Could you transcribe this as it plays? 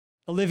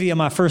Olivia,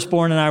 my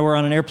firstborn, and I were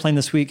on an airplane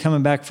this week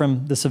coming back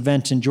from this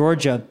event in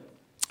Georgia.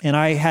 And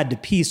I had to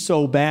pee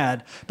so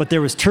bad, but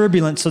there was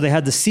turbulence, so they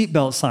had the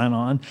seatbelt sign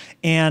on,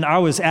 and I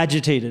was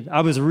agitated.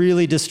 I was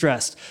really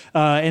distressed,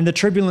 and the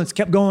turbulence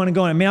kept going and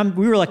going. I mean,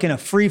 we were like in a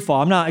free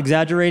fall. I'm not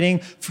exaggerating.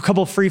 A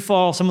couple of free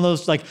fall, some of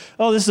those like,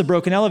 oh, this is a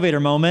broken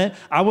elevator moment.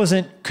 I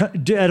wasn't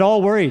at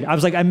all worried. I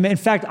was like, in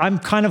fact, I'm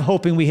kind of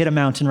hoping we hit a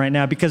mountain right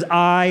now because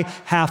I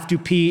have to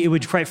pee. It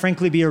would quite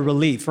frankly be a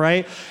relief,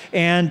 right?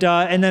 And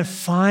then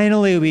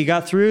finally we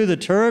got through the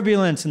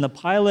turbulence, and the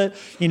pilot,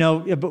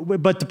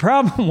 but the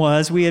problem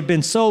was we had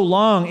been so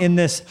long in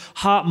this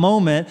hot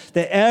moment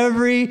that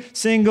every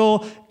single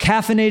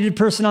caffeinated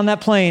person on that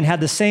plane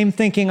had the same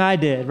thinking I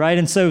did, right?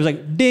 And so it was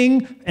like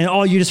ding,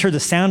 and you just heard the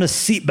sound of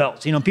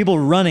seatbelts, people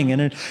running,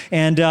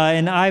 and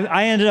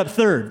I ended up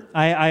third.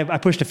 I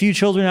pushed a few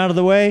children out of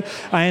the way.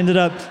 I ended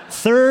up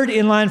third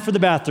in line for the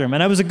bathroom,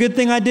 and that was a good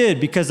thing I did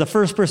because the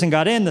first person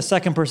got in, the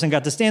second person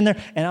got to stand there,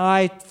 and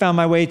I found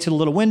my way to the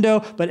little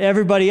window. But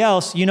everybody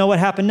else, you know what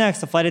happened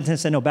next? The flight attendant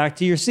said, "No, back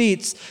to your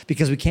seats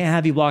because we can't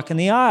have you blocking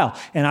the aisle."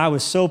 And I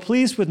was so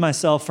pleased with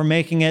myself for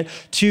making it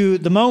to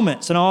the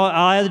moments. And all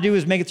I had to do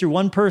was make it through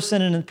one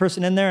person and a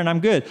person in there, and I'm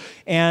good.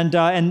 And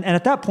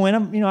at that point,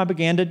 I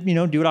began to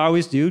do what I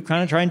always do,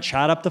 kind of try and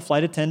chat up the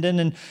flight attendant,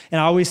 and I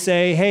always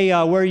say, "Hey,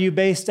 where are you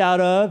based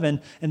out of?" And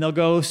they'll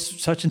go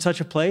such and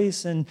such a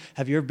place, and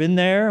have you ever been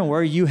there? And where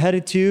are you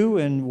headed to?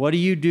 And what do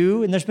you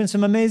do? And there's been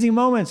some amazing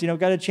moments.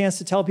 Got a chance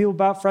to tell people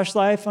about Fresh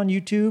Life on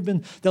YouTube,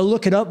 and they'll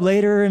look it up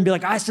later and be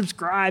like, "I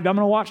subscribed. I'm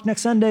going to watch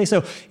next Sunday."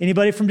 So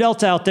anybody from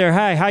Delta out there,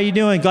 hi, how you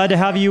doing? Glad to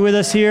have you with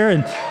us here.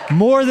 And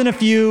more than a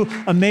few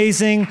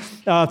amazing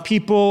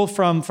people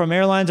from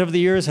airlines over the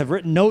years have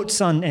written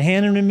notes and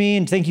handed them to me,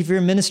 and thank you for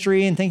your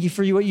ministry, and thank you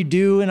for what you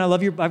do, and I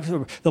love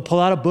they'll pull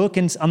out a book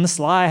and on the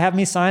sly have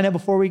me sign it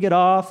before we get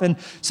off, and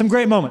some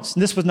great moments.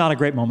 And this was not a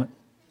great moment.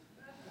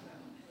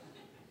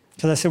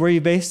 Because I said, "Where are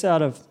you based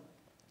out of?"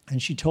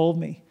 And she told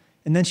me,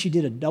 and then she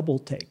did a double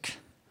take.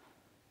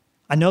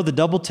 I know the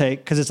double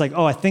take because it's like,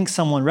 oh, I think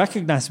someone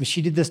recognized me.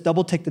 She did this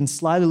double take, then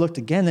slyly looked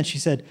again, then she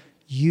said,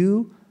 I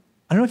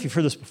don't know if you've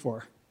heard this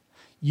before.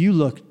 "You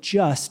look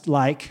just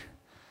like,"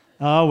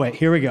 oh, wait,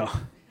 here we go.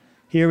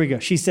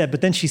 She said, but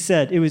then she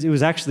said, it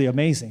was actually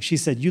amazing. She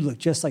said, "You look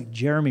just like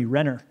Jeremy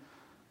Renner."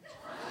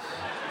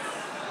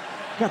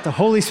 I got the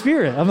Holy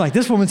Spirit. I'm like,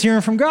 this woman's hearing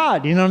from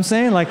God. You know what I'm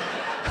saying? Like,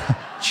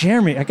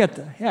 Jeremy,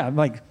 I'm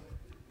like,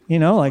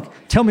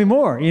 tell me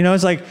more.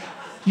 It's like,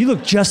 "You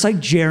look just like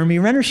Jeremy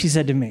Renner," she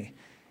said to me.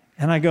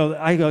 And I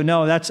go,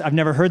 "No, I've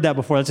never heard that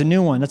before. That's a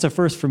new one. That's a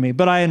first for me.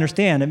 But I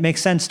understand. It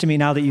makes sense to me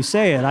now that you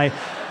say it.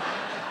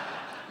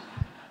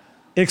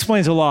 It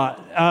explains a lot,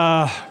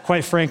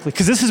 quite frankly,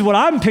 because this is what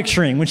I'm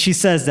picturing when she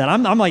says that.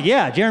 I'm like,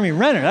 yeah, Jeremy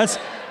Renner.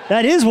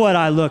 That is what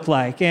I look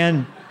like.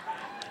 And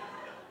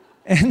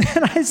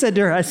then I said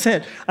to her, I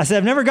said,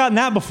 "I've never gotten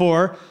that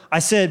before." I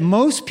said,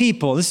 "Most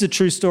people," this is a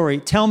true story,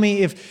 "tell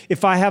me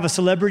if I have a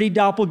celebrity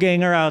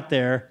doppelganger out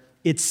there,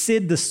 it's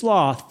Sid the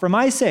Sloth from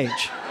Ice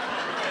Age."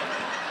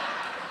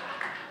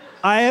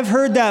 I have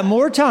heard that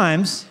more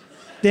times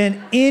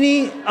than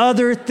any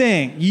other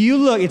thing.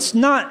 It's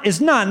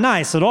not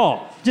nice at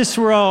all. Just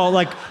so we're all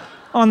like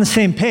on the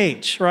same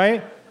page,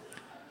 right?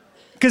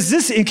 Because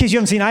this, in case you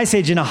haven't seen Ice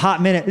Age in a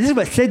hot minute, this is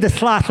what Sid the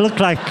Sloth looked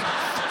like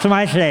from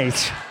Ice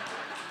Age.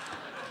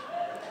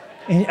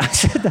 And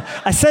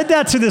I said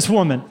that to this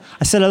woman.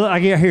 I said, "I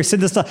get here, Sid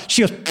the Sloth."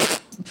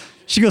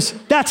 She goes,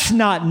 "That's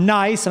not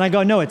nice." And I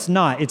go, "No, it's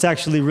not. It's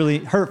actually really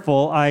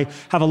hurtful. I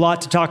have a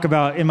lot to talk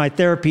about in my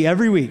therapy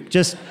every week.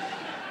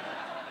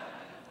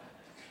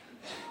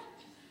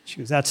 She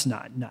goes, "That's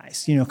not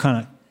nice." Kind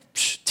of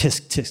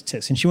tisk, tisk,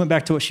 tisk. And she went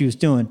back to what she was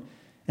doing.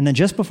 And then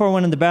just before I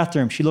went in the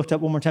bathroom, she looked up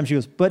one more time. She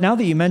goes, "But now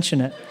that you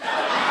mention it,"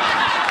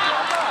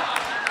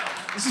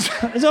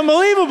 it's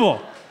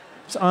unbelievable.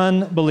 It's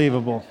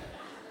unbelievable.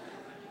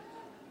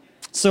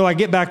 So I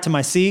get back to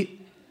my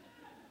seat.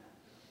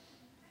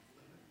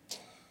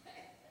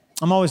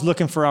 I'm always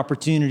looking for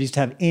opportunities to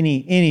have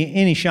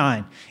any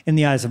shine in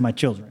the eyes of my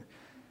children.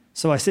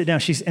 So I sit down,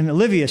 and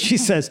Olivia, she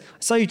says, "I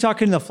saw you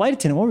talking to the flight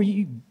attendant. What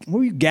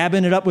were you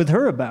gabbing it up with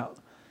her about?"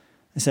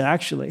 I said,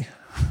 "Actually,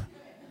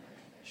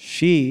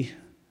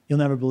 you'll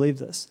never believe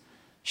this.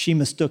 She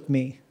mistook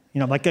me."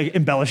 I'm like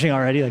embellishing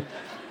already. Like,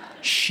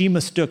 she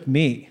mistook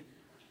me.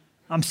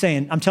 I'm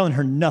telling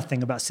her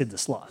nothing about Sid the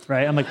Sloth,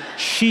 right? I'm like,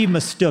 she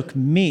mistook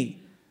me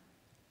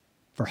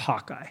for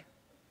Hawkeye,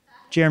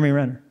 Jeremy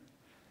Renner.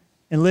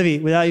 And Livy,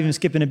 without even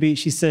skipping a beat,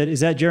 she said, "Is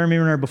that Jeremy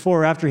Renner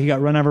before or after he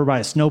got run over by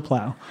a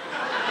snowplow?"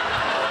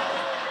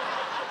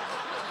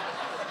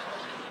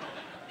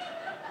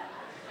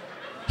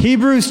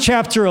 Hebrews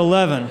chapter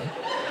 11.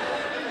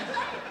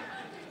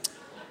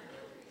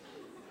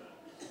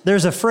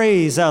 There's a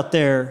phrase out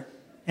there,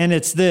 and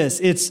it's this.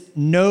 It's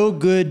 "no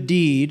good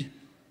deed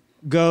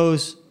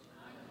goes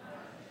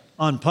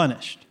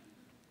unpunished."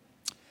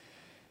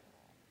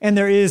 And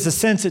there is a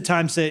sense at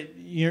times that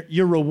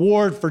your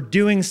reward for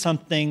doing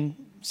something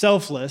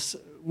selfless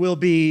will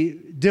be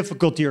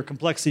difficulty or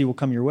complexity will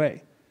come your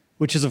way.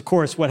 which is, of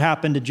course, what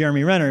happened to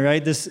Jeremy Renner,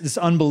 right? This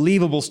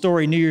unbelievable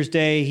story. New Year's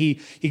Day, he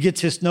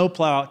gets his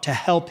snowplow out to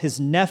help his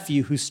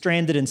nephew who's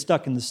stranded and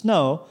stuck in the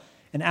snow.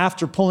 And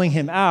after pulling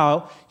him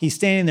out, he's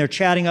standing there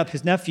chatting up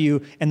his nephew,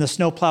 and the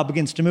snowplow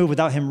begins to move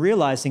without him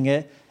realizing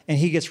it. And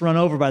he gets run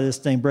over by this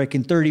thing,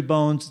 breaking 30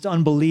 bones. It's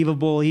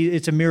unbelievable.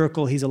 It's a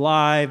miracle he's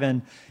alive.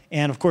 And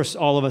of course,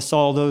 all of us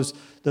saw those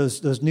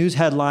news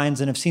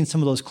headlines and have seen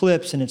some of those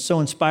clips, and it's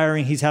so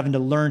inspiring. He's having to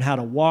learn how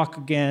to walk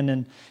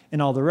again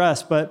and all the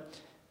rest.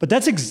 But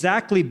that's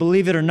exactly,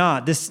 believe it or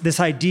not, this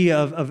idea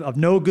of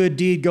no good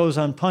deed goes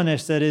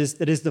unpunished, that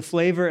is the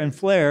flavor and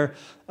flair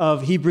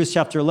of Hebrews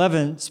chapter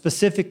 11,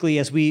 specifically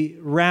as we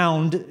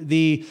round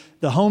the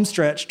home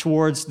stretch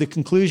towards the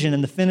conclusion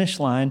and the finish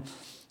line.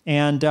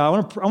 And I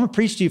want to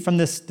preach to you from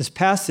this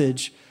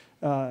passage,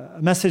 a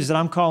message that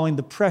I'm calling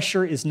 "The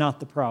Pressure is Not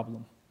the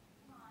Problem."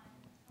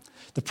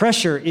 The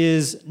pressure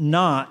is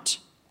not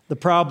the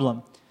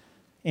problem.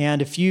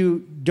 And if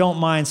you don't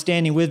mind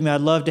standing with me,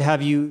 I'd love to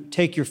have you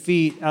take your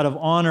feet out of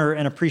honor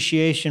and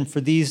appreciation for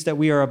these that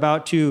we are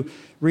about to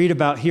read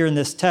about here in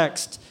this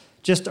text.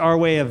 Just our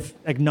way of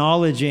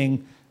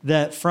acknowledging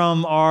that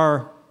from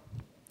our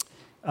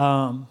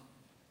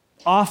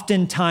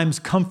oftentimes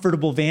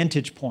comfortable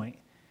vantage point,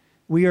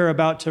 we are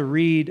about to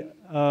read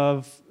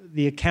of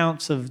the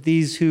accounts of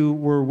these who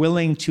were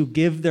willing to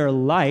give their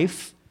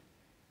life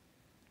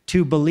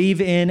to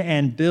believe in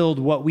and build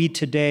what we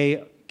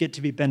today get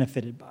to be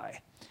benefited by.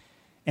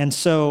 And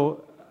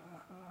so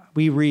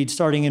we read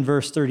starting in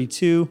verse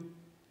 32,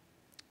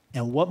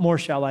 "And what more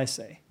shall I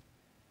say?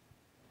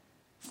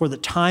 For the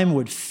time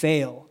would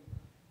fail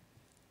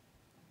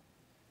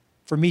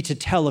for me to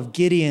tell of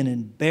Gideon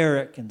and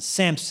Barak and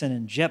Samson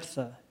and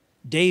Jephthah,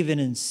 David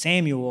and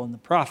Samuel and the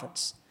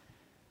prophets,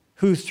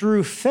 who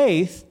through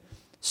faith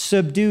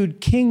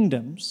subdued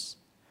kingdoms,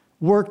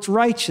 worked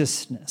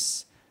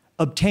righteousness,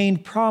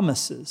 obtained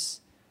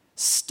promises,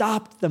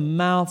 stopped the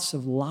mouths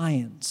of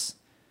lions,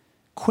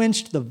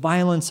 quenched the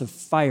violence of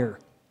fire,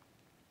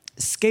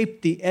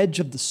 escaped the edge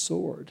of the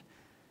sword,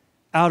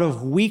 out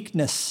of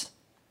weakness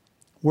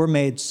were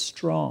made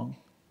strong,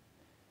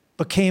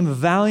 became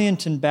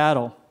valiant in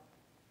battle,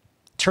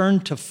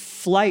 turned to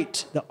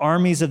flight the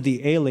armies of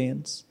the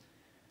aliens.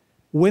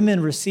 Women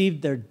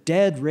received their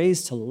dead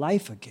raised to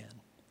life again.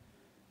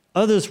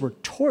 Others were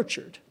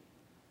tortured,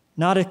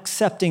 not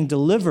accepting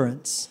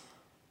deliverance,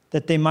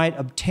 that they might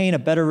obtain a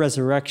better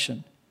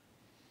resurrection.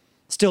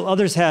 Still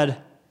others had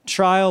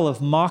trial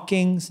of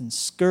mockings and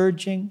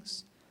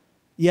scourgings,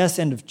 yes,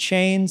 and of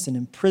chains and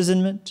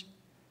imprisonment.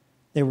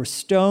 They were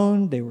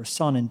stoned, they were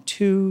sawn in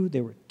two,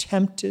 they were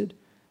tempted,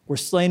 were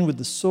slain with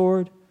the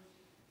sword.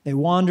 They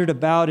wandered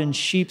about in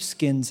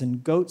sheepskins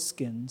and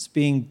goatskins,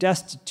 being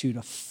destitute,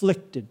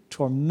 afflicted,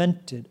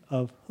 tormented,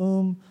 of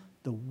whom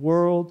the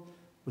world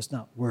was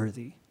not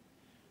worthy.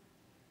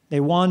 They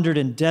wandered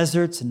in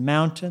deserts and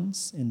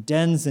mountains, in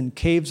dens and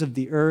caves of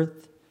the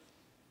earth,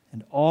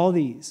 and all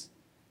these,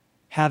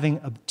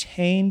 having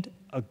obtained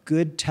a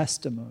good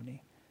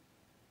testimony."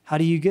 How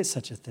do you get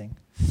such a thing?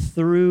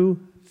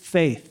 Through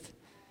faith.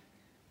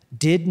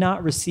 Did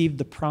not receive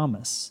the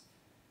promise.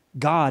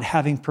 God,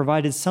 having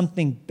provided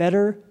something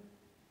better,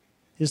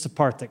 here's the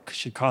part that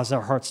should cause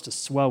our hearts to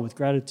swell with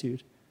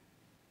gratitude.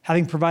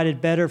 Having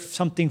provided better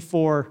something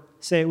for,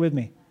 say it with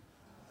me,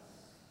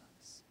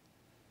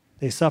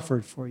 they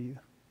suffered for you.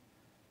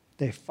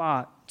 They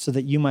fought so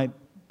that you might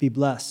be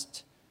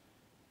blessed.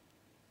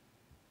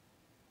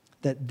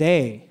 That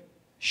they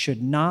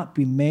should not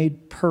be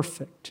made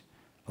perfect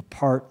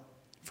apart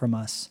from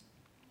us.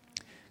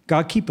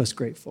 God, keep us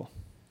grateful.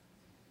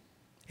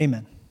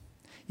 Amen.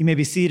 You may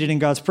be seated in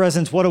God's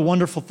presence. What a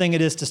wonderful thing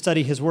it is to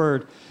study his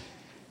word.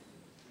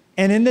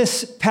 And in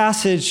this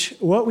passage,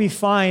 what we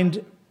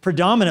find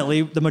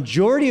predominantly, the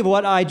majority of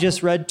what I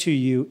just read to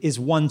you is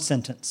one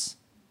sentence.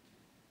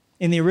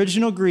 In the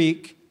original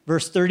Greek,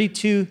 verse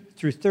 32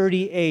 through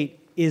 38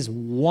 is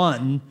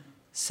one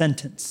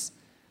sentence,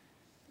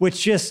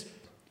 which just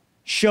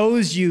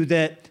shows you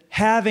that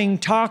having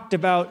talked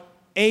about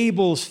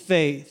Abel's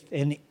faith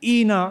and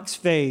Enoch's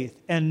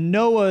faith and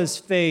Noah's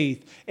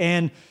faith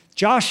and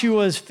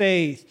Joshua's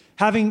faith,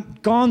 having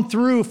gone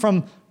through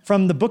from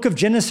the book of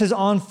Genesis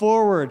on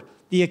forward,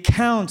 the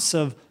accounts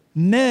of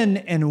men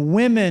and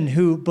women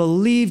who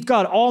believed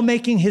God, all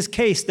making his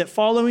case that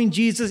following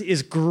Jesus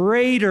is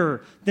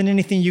greater than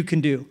anything you can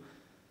do.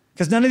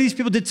 Because none of these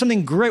people did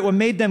something great. What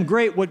made them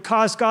great, what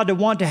caused God to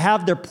want to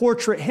have their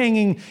portrait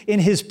hanging in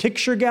his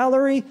picture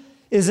gallery,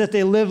 is that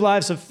they live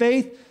lives of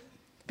faith.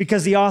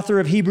 Because the author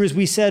of Hebrews,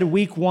 we said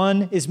week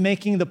 1, is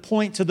making the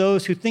point to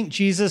those who think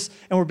Jesus,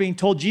 and we're being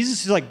told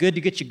Jesus is like good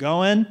to get you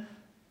going,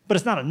 but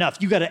it's not enough.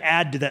 You got to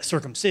add to that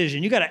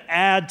circumcision. You got to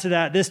add to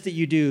that this that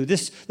you do,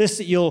 this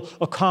that you'll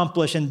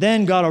accomplish, and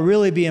then God will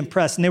really be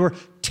impressed. And they were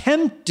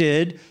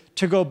tempted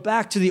to go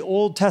back to the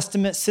Old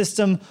Testament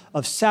system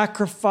of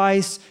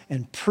sacrifice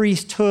and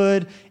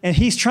priesthood. And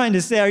he's trying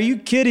to say, are you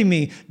kidding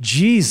me?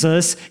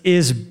 Jesus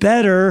is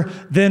better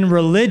than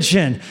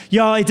religion.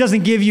 Y'all, it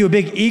doesn't give you a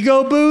big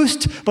ego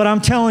boost, but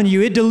I'm telling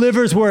you, it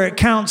delivers where it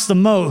counts the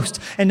most.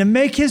 And to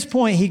make his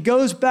point, he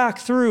goes back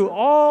through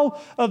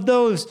all of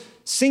those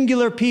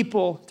singular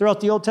people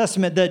throughout the Old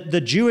Testament that the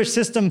Jewish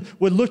system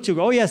would look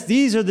to. Oh, yes,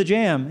 these are the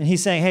jam. And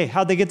he's saying, hey,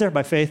 how'd they get there?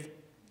 By faith.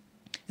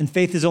 And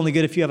faith is only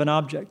good if you have an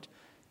object.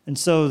 And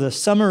so the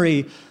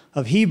summary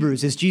of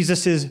Hebrews is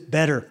Jesus is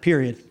better,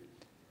 period.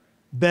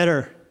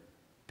 Better,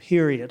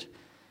 period.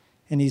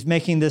 And he's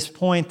making this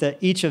point that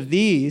each of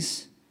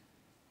these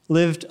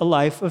lived a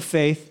life of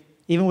faith,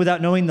 even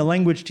without knowing the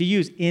language to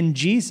use, in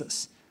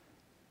Jesus.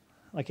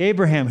 Like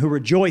Abraham, who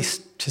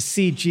rejoiced to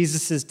see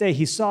Jesus' day.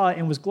 He saw it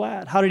and was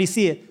glad. How did he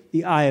see it?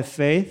 The eye of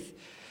faith.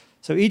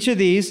 So each of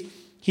these,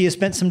 he has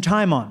spent some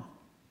time on.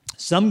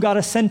 Some got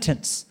a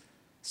sentence.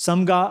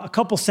 Some got a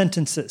couple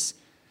sentences.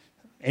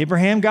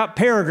 Abraham got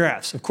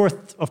paragraphs. Of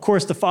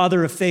course, the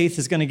father of faith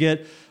is going to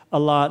get a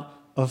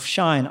lot of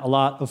shine, a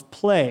lot of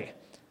play.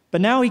 But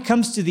now he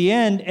comes to the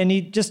end and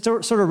he just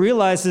sort of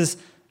realizes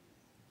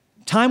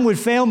time would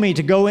fail me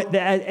to go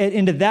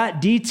into that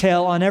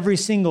detail on every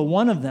single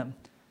one of them.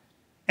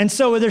 And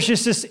so there's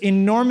just this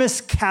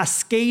enormous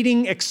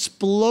cascading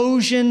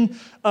explosion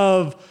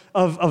of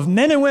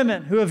men and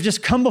women who have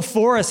just come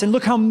before us. And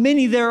look how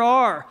many there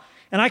are.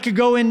 And I could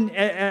go in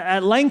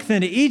at length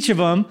into each of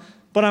them,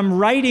 but I'm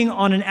writing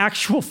on an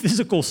actual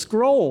physical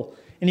scroll.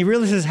 And he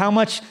realizes how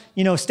much,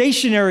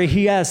 stationery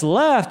he has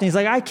left. And he's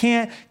like, I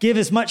can't give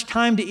as much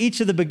time to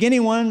each of the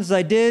beginning ones as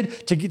I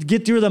did to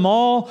get through them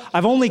all.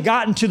 I've only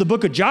gotten to the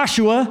book of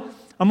Joshua.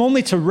 I'm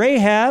only to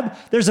Rahab.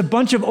 There's a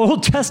bunch of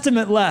Old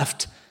Testament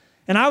left.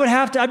 And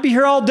I'd be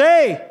here all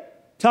day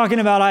talking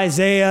about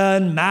Isaiah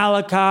and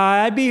Malachi.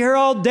 I'd be here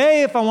all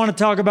day if I want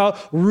to talk about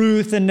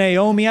Ruth and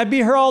Naomi. I'd be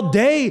here all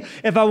day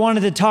if I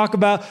wanted to talk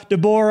about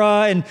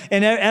Deborah and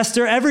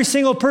Esther. Every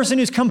single person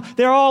who's come,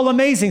 they're all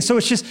amazing. So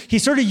it's just, he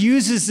sort of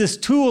uses this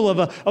tool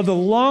of the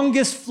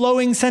longest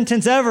flowing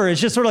sentence ever. It's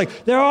just sort of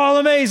like, they're all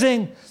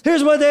amazing.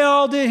 Here's what they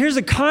all did. Here's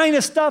the kind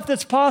of stuff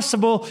that's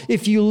possible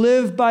if you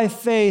live by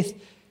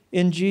faith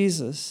in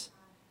Jesus.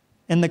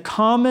 And the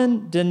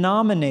common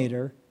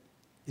denominator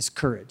is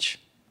courage.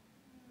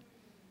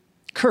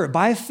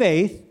 By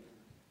faith,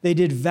 they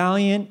did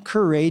valiant,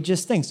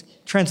 courageous things.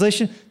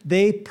 Translation,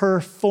 they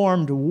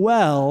performed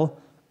well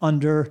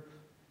under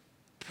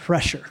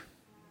pressure.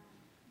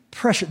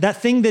 Pressure, that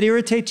thing that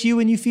irritates you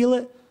when you feel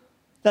it,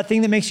 that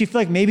thing that makes you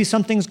feel like maybe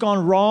something's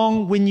gone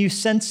wrong when you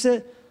sense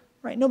it,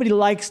 right? Nobody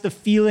likes the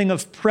feeling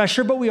of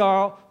pressure, but we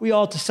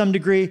all to some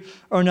degree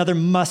or another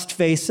must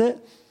face it,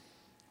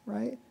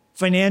 right?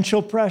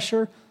 Financial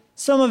pressure.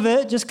 Some of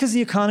it just because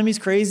the economy's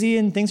crazy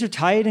and things are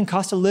tight and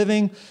cost of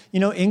living,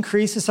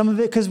 increases. Some of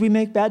it because we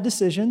make bad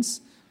decisions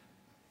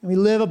and we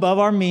live above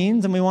our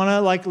means and we want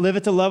to live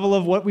at the level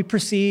of what we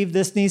perceive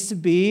this needs to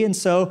be. And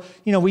so,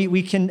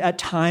 we can at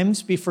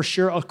times be for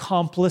sure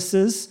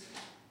accomplices,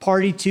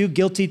 party to,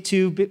 guilty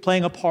to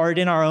playing a part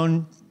in our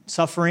own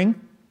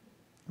suffering,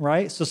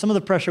 right? So some of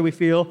the pressure we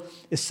feel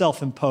is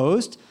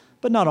self-imposed,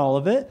 but not all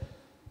of it.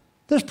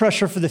 There's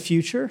pressure for the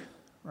future,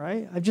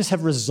 right? I just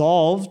have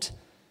resolved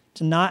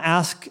to not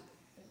ask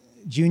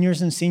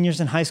juniors and seniors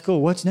in high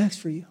school, what's next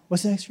for you?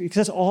 What's next for you?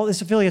 Because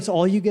I feel like it's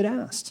all you get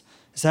asked.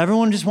 So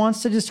everyone just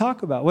wants to just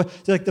talk about.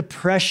 It's like the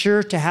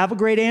pressure to have a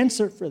great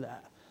answer for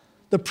that.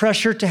 The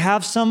pressure to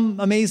have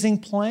some amazing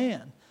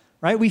plan,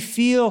 right? We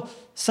feel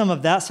some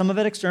of that, some of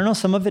it external,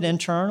 some of it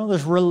internal.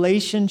 There's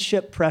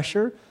relationship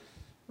pressure,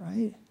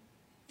 right?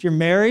 If you're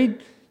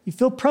married, you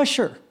feel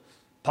pressure.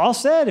 Paul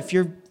said, if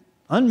you're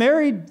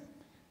unmarried,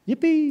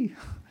 yippee,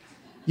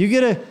 you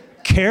get to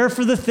care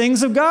for the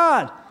things of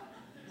God.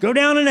 Go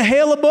down in a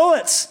hail of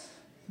bullets.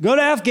 Go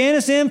to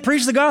Afghanistan,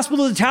 preach the gospel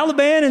to the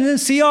Taliban, and then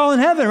see y'all in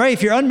heaven, right?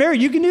 If you're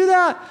unmarried, you can do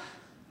that.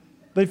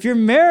 But if you're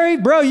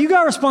married, bro, you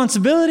got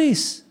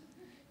responsibilities.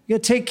 You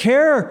got to take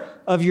care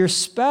of your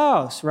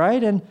spouse,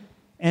 right?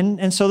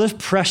 And so there's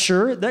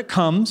pressure that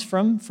comes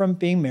from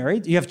being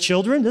married. You have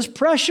children, there's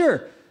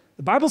pressure.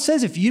 The Bible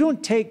says if you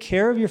don't take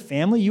care of your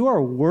family, you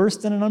are worse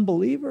than an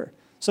unbeliever.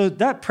 So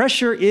that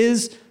pressure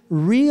is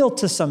real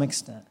to some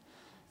extent.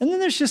 And then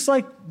there's just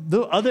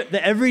the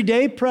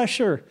everyday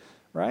pressure,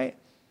 right?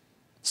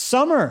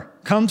 Summer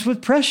comes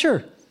with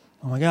pressure.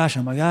 Oh my gosh,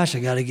 I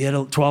got to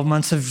get 12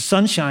 months of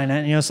sunshine.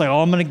 And it's like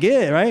all I'm going to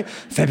get, right?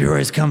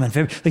 February's coming.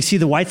 They see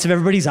the whites of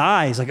everybody's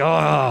eyes.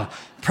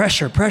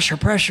 Pressure.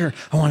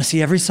 I want to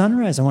see every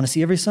sunrise. I want to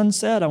see every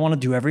sunset. I want to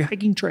do every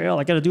hiking trail.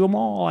 I got to do them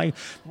all.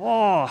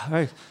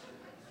 Right?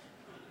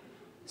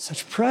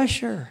 Such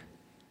pressure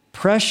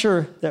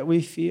that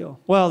we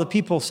feel. Well, the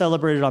people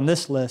celebrated on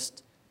this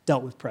list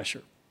dealt with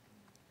pressure.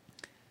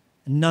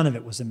 And none of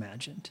it was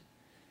imagined.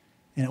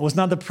 And it was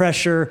not the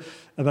pressure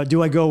about,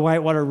 do I go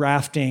whitewater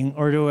rafting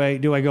or do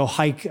I go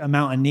hike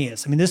Mount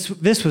Aeneas? I mean,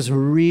 this was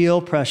real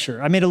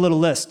pressure. I made a little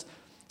list.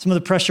 Some of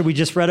the pressure we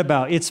just read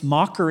about, it's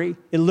mockery.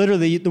 It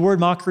literally, the word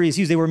mockery is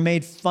used. They were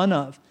made fun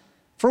of.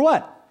 For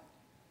what?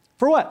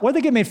 For what? What did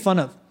they get made fun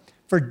of?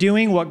 For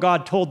doing what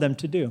God told them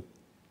to do.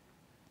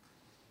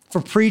 For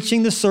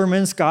preaching the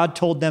sermons God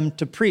told them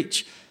to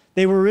preach.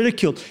 They were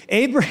ridiculed.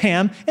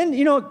 Abraham, and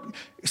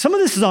some of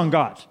this is on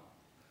God,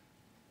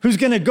 who's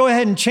going to go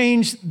ahead and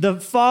change the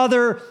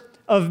father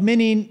of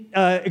many,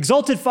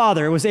 exalted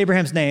father was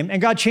Abraham's name,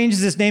 and God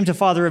changes his name to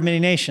father of many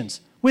nations,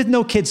 with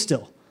no kids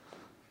still.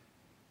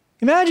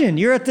 Imagine,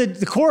 you're at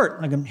the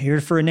court, like, I'm here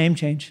for a name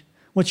change.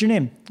 What's your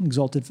name?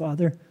 Exalted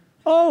father.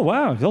 Oh,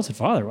 wow, exalted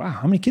father. Wow,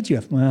 how many kids do you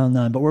have? Well,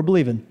 none, but we're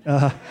believing.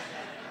 What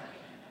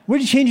are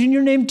you changing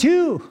your name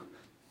to?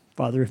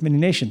 Father of many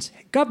nations.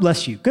 God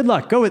bless you. Good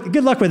luck.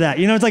 Good luck with that.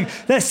 It's like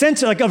that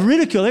sense of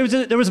ridicule.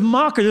 There was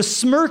mockery. There was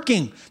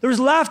smirking. There was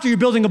laughter. You're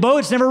building a boat.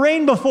 It's never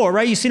rained before,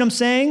 right? You see what I'm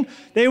saying?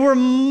 They were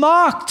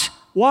mocked.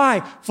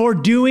 Why? For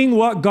doing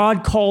what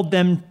God called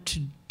them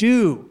to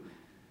do.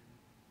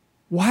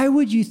 Why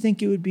would you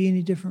think it would be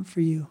any different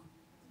for you?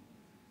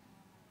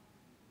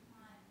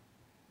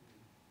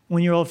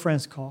 When your old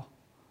friends call.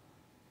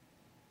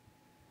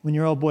 When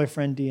your old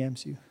boyfriend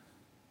DMs you.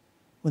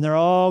 When they're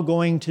all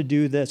going to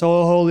do this.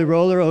 Oh, holy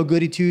roller. Oh,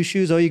 goody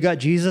two-shoes. Oh, you got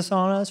Jesus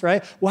on us,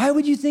 right? Why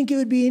would you think it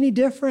would be any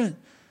different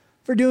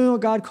for doing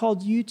what God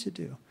called you to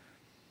do?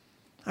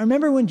 I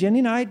remember when Jenny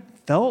and I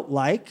felt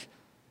like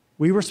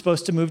we were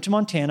supposed to move to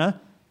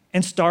Montana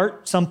and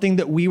start something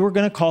that we were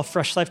going to call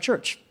Fresh Life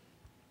Church.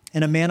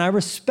 And a man I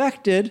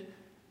respected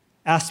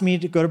asked me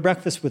to go to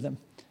breakfast with him.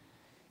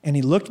 And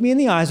he looked me in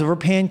the eyes over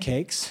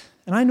pancakes,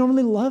 and I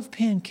normally love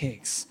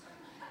pancakes.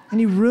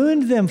 And he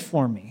ruined them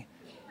for me.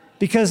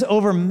 Because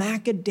over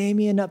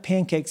macadamia nut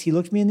pancakes, he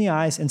looked me in the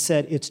eyes and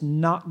said, it's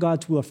not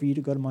God's will for you to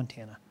go to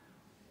Montana.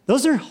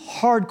 Those are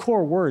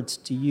hardcore words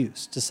to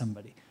use to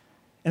somebody.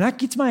 And that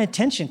gets my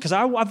attention because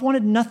I've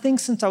wanted nothing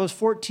since I was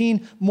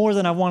 14 more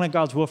than I wanted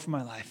God's will for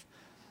my life.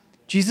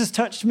 Jesus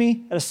touched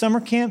me at a summer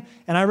camp,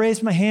 and I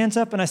raised my hands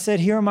up and I said,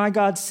 here am I,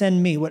 God,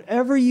 send me.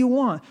 Whatever you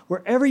want,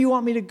 wherever you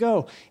want me to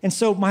go. And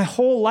so my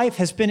whole life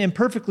has been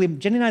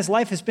Jenny and I's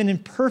life has been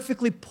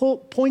imperfectly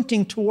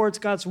pointing towards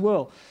God's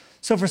will.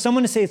 So for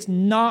someone to say it's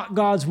not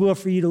God's will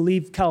for you to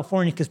leave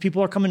California because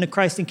people are coming to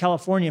Christ in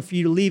California, for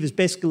you to leave is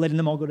basically letting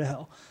them all go to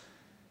hell.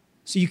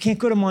 So you can't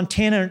go to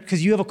Montana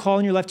because you have a call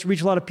in your life to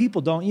reach a lot of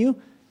people, don't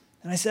you?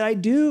 And I said, I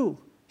do.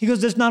 He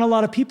goes, there's not a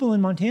lot of people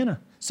in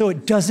Montana. So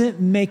it doesn't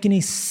make any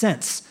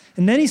sense.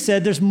 And then he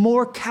said, there's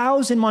more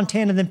cows in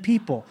Montana than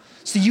people.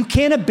 So you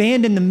can't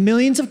abandon the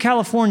millions of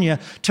California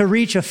to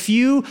reach a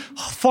few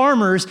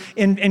farmers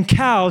and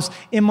cows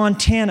in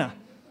Montana.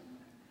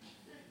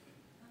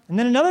 And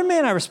then another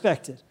man I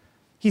respected,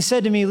 he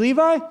said to me,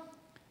 Levi,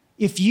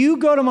 if you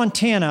go to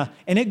Montana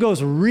and it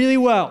goes really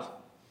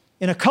well,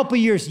 in a couple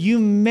years, you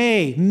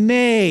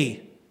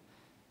may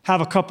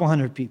have a couple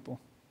hundred people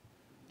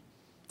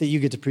that you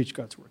get to preach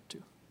God's word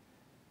to.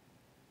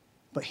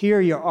 But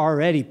here you're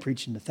already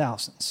preaching to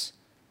thousands.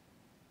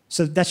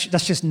 So that's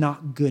just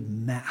not good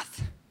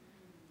math.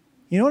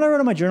 You know what I wrote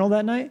in my journal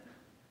that night?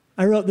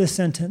 I wrote this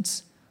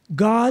sentence,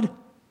 God,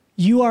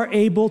 you are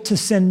able to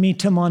send me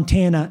to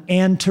Montana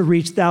and to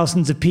reach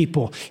thousands of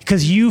people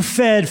because you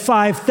fed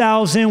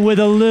 5,000 with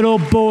a little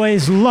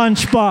boy's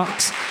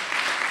lunchbox.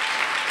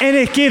 And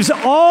it gives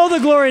all the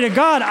glory to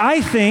God, I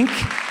think,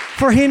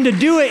 for him to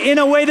do it in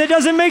a way that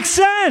doesn't make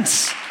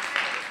sense.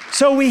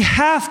 So we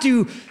have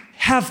to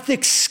have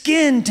thick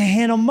skin to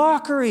handle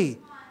mockery.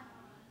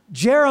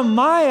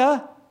 Jeremiah,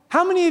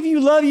 how many of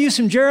you love you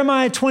some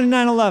Jeremiah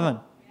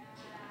 29:11?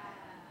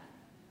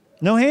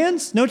 No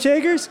hands? No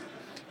takers?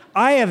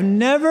 I have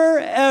never,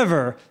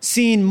 ever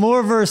seen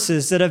more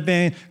verses that have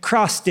been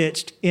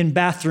cross-stitched in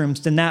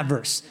bathrooms than that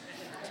verse.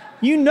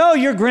 You know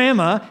your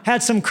grandma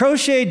had some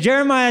crocheted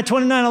Jeremiah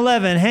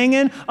 29:11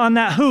 hanging on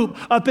that hoop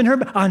up in her.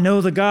 I know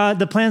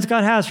the plans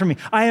God has for me.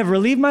 I have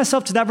relieved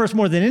myself to that verse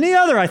more than any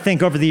other, I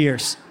think, over the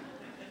years.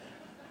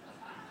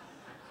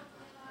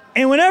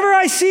 And whenever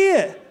I see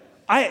it,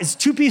 it's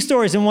 2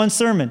 stories in one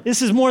sermon.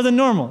 This is more than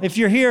normal. If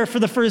you're here for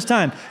the first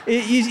time,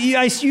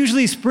 I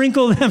usually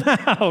sprinkle them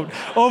out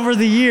over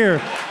the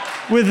year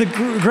with a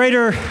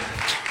greater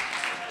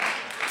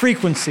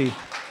frequency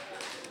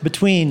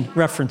between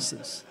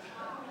references.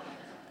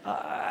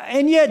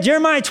 And yet,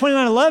 Jeremiah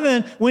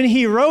 29:11, when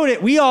he wrote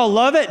it, we all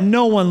love it.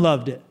 No one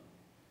loved it.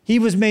 He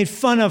was made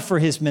fun of for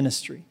his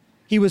ministry.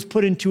 He was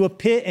put into a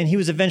pit, and he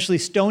was eventually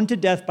stoned to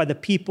death by the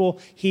people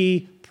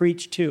he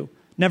preached to.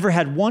 Never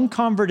had one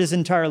convert his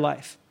entire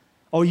life.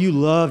 Oh, you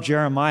love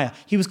Jeremiah.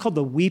 He was called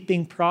the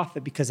weeping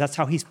prophet because that's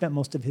how he spent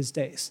most of his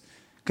days,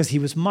 because he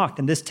was mocked.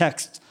 And this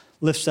text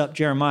lifts up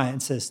Jeremiah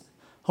and says,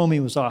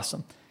 homie was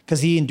awesome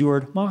because he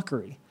endured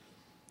mockery.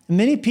 And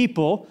many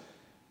people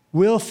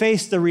will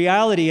face the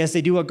reality as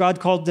they do what God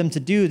called them to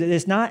do that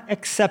is not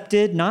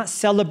accepted, not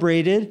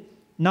celebrated,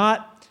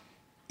 not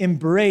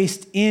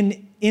embraced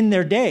in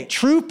their day.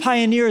 True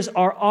pioneers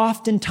are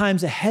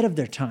oftentimes ahead of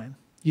their time,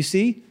 you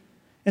see?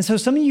 And so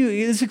some of you,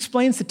 this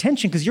explains the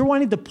tension because you're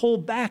wanting to pull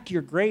back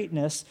your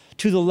greatness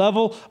to the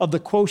level of the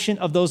quotient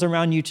of those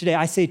around you today.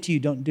 I say to you,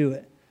 don't do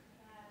it.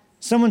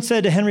 Someone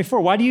said to Henry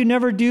Ford, why do you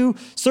never do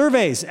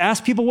surveys?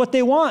 Ask people what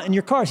they want in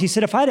your cars. He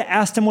said, if I had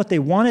asked them what they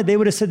wanted, they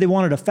would have said they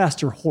wanted a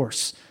faster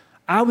horse.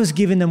 I was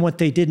giving them what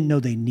they didn't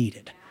know they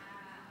needed.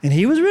 And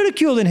he was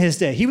ridiculed in his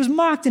day. He was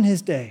mocked in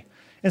his day.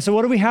 And so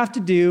what do we have to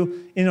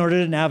do in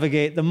order to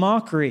navigate the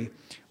mockery?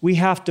 We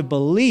have to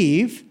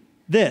believe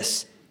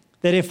this,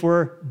 that if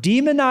we're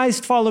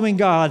demonized following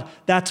God,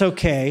 that's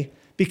okay,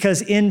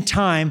 because in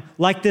time,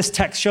 like this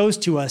text shows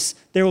to us,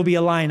 there will be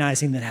a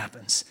lionizing that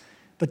happens.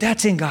 But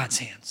that's in God's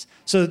hands.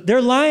 So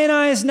they're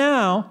lionized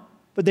now,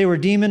 but they were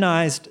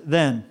demonized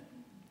then.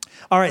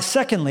 All right,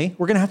 secondly,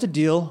 we're going to have to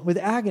deal with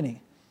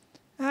agony.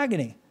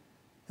 Agony.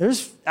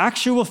 There's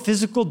actual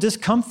physical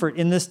discomfort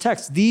in this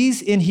text.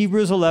 These in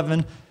Hebrews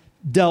 11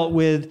 dealt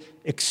with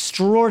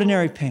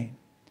extraordinary pain,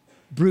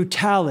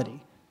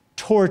 brutality,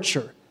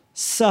 torture,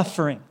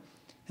 suffering.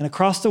 And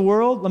across the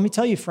world, let me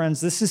tell you,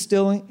 friends, this is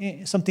still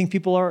something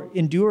people are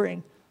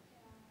enduring.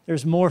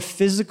 There's more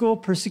physical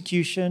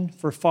persecution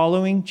for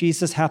following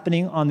Jesus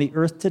happening on the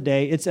earth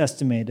today, it's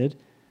estimated,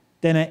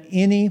 than at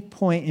any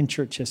point in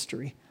church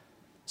history.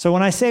 So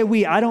when I say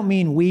we, I don't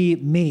mean we,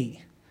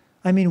 me.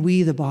 I mean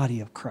we, the body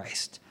of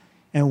Christ.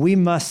 And we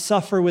must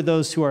suffer with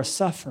those who are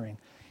suffering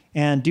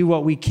and do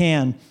what we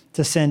can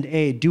to send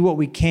aid, do what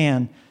we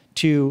can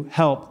to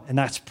help. And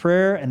that's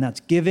prayer, and that's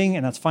giving,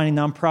 and that's finding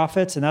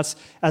nonprofits, and that's,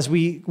 as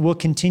we will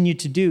continue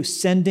to do,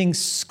 sending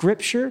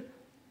scripture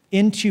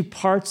into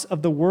parts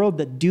of the world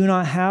that do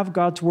not have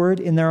God's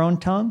word in their own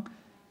tongue.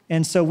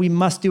 And so we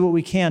must do what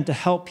we can to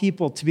help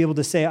people to be able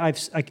to say, I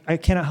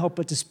cannot help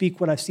but to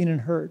speak what I've seen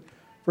and heard,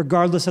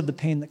 regardless of the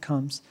pain that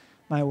comes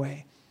my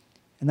way.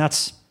 And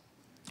that's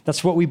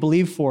what we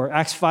believe for.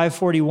 Acts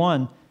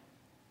 5:41,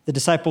 the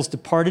disciples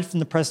departed from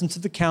the presence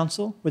of the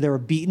council where they were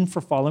beaten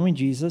for following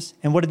Jesus.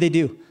 And what did they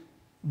do?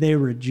 They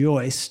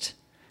rejoiced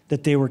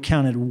that they were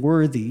counted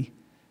worthy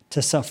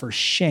to suffer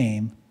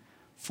shame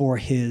for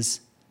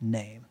his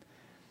name.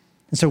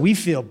 And so we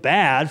feel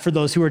bad for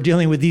those who are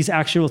dealing with these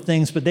actual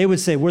things, but they would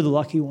say, we're the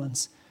lucky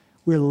ones.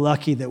 We're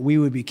lucky that we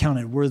would be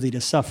counted worthy to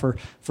suffer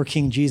for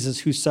King Jesus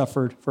who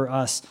suffered for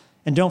us.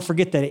 And don't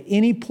forget that at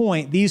any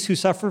point, these who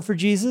suffered for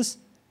Jesus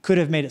could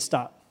have made it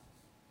stop.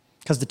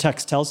 Because the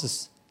text tells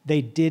us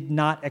they did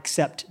not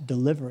accept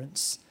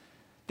deliverance.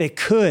 They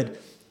could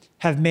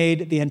have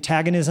made the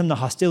antagonism, the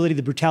hostility,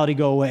 the brutality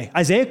go away.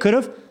 Isaiah could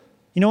have.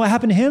 You know what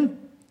happened to him?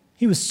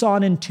 He was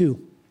sawn in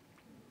two.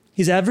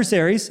 His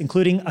adversaries,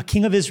 including a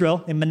king of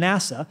Israel named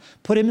Manasseh,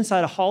 put him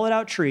inside a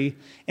hollowed-out tree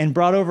and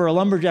brought over a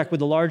lumberjack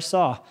with a large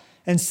saw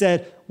and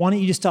said, why don't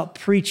you just stop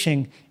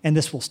preaching and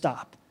this will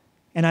stop?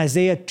 And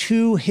Isaiah,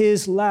 to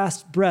his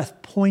last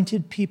breath,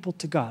 pointed people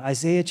to God.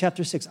 Isaiah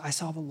chapter 6, I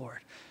saw the Lord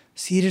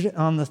seated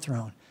on the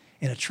throne,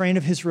 and a train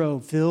of his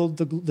robe filled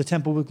the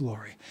temple with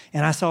glory.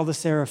 And I saw the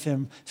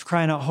seraphim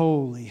crying out,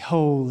 holy,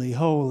 holy,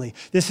 holy.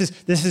 This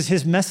is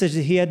his message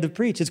that he had to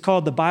preach. It's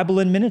called the Bible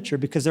in miniature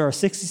because there are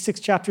 66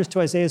 chapters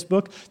to Isaiah's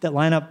book that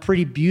line up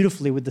pretty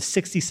beautifully with the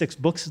 66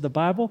 books of the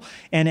Bible.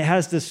 And it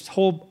has this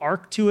whole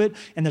arc to it.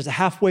 And there's a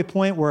halfway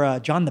point where a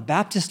John the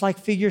Baptist-like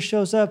figure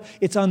shows up.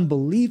 It's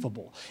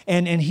unbelievable.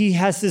 And he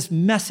has this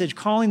message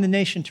calling the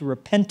nation to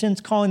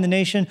repentance, calling the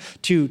nation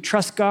to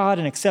trust God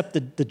and accept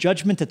the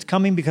judgment that's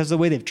coming because of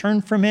the way they've turned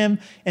from him.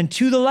 And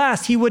to the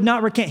last, he would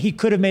not recant. He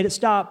could have made it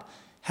stop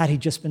had he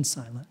just been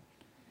silent.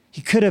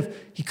 He could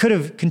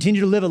have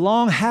continued to live a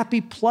long, happy,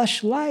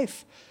 plush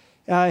life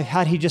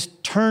had he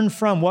just turned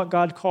from what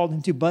God called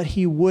him to, but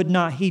he would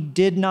not. He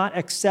did not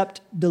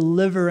accept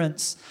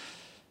deliverance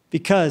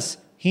because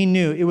he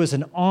knew it was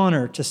an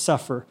honor to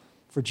suffer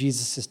for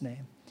Jesus'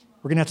 name.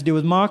 We're going to have to deal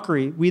with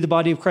mockery. We, the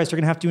body of Christ, are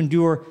going to have to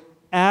endure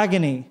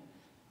agony,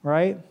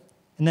 right?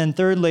 And then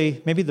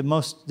thirdly, maybe the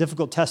most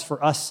difficult test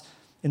for us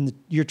in the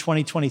year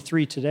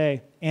 2023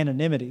 today,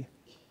 anonymity.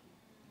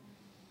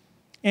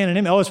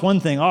 Anonymity, it's one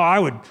thing.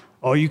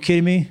 Are you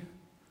kidding me?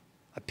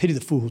 I pity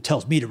the fool who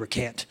tells me to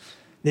recant.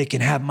 They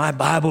can have my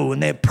Bible when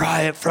they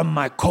pry it from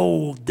my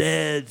cold,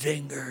 dead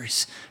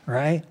fingers,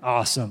 right?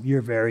 Awesome,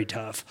 you're very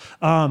tough.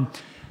 Will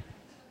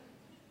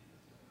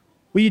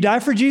you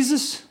die for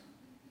Jesus?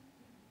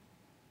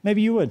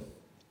 Maybe you would.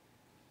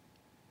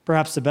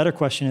 Perhaps the better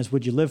question is,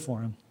 would you live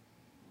for him?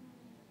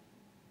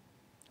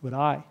 Would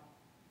I?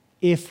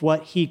 If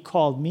what he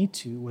called me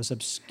to was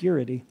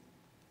obscurity,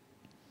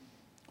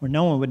 where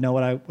no one would know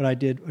what I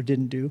did or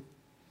didn't do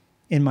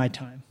in my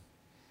time,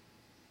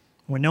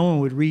 where no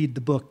one would read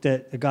the book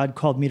that God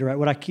called me to write,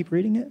 would I keep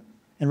reading it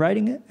and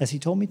writing it as he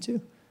told me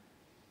to?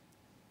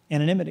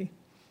 Anonymity.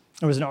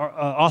 There was an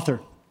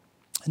author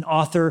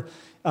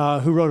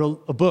who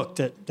wrote a book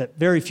that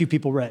very few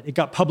people read. It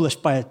got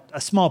published by a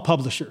small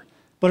publisher,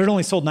 but it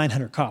only sold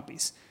 900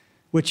 copies.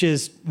 Which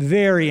is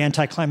very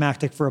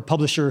anticlimactic for a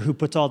publisher who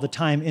puts all the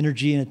time,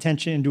 energy, and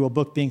attention into a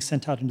book being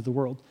sent out into the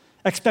world.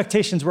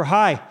 Expectations were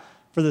high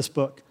for this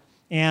book.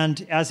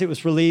 And as it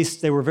was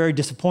released, they were very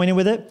disappointed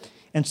with it.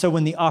 And so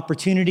when the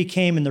opportunity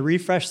came in the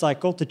refresh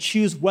cycle to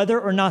choose whether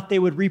or not they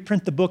would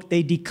reprint the book,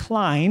 they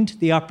declined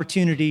the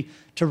opportunity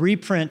to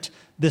reprint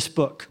this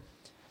book.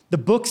 The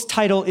book's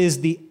title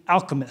is The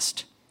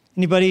Alchemist.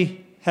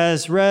 Anybody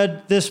has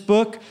read this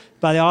book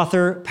by the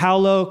author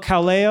Paulo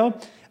Coelho.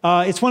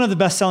 It's one of the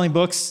best-selling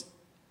books,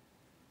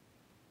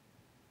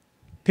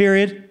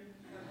 period.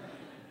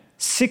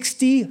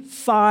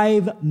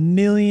 65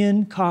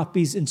 million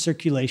copies in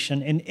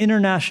circulation, an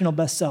international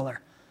bestseller.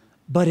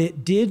 But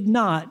it did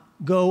not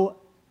go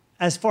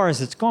as far as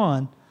it's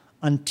gone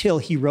until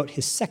he wrote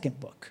his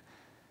second book.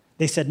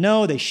 They said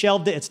no, they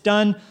shelved it, it's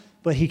done,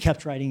 but he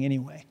kept writing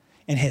anyway.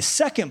 And his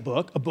second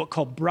book, a book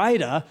called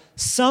Brida,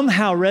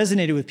 somehow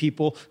resonated with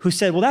people who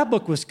said, well, that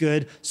book was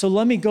good, so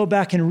let me go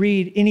back and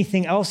read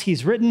anything else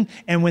he's written.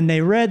 And when they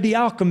read The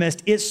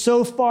Alchemist, it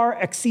so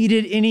far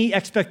exceeded any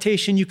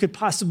expectation you could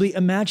possibly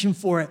imagine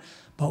for it.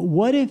 But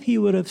what if he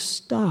would have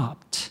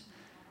stopped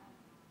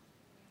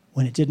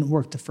when it didn't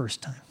work the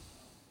first time?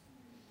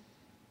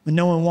 When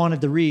no one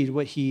wanted to read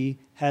what he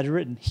had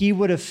written? He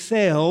would have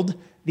failed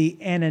the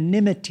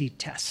anonymity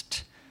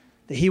test.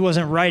 That he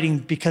wasn't writing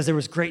because there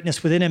was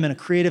greatness within him and a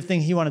creative thing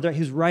he wanted to write.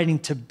 He was writing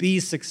to be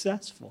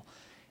successful.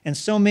 And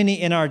so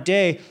many in our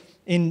day,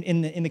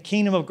 in the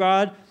kingdom of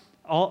God,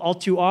 all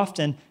too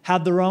often,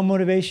 have the wrong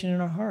motivation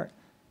in our heart.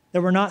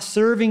 That we're not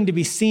serving to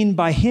be seen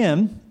by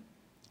him,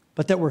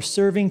 but that we're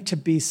serving to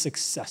be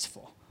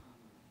successful,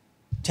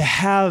 to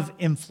have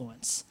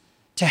influence,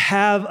 to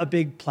have a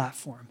big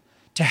platform,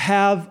 to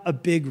have a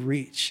big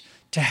reach,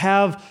 to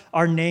have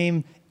our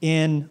name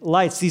in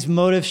lights. These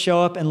motives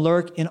show up and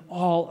lurk in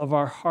all of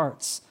our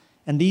hearts.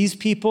 And these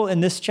people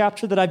in this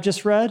chapter that I've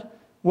just read,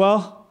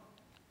 well,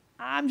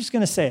 I'm just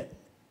going to say it.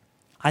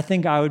 I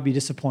think I would be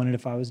disappointed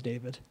if I was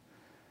David.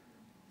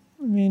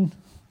 I mean,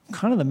 I'm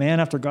kind of the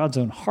man after God's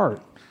own heart.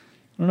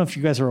 I don't know if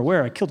you guys are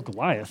aware, I killed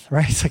Goliath,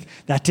 right? It's like,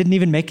 that didn't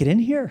even make it in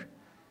here.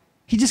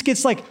 He just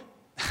gets like,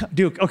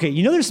 dude, okay,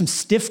 you know there's some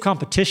stiff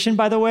competition,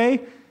 by the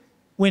way,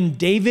 when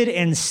David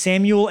and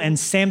Samuel and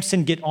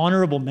Samson get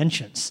honorable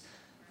mentions.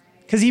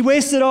 Because he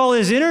wasted all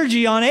his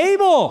energy on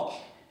Abel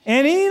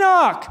and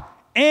Enoch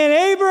and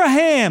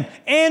Abraham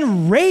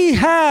and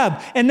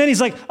Rahab. And then he's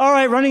like, all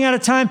right, running out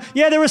of time.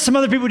 Yeah, there were some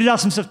other people who did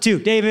awesome stuff too.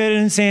 David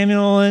and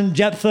Samuel and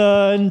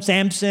Jephthah and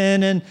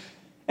Samson. And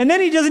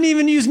then he doesn't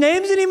even use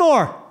names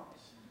anymore.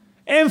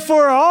 And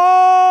for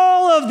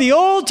all of the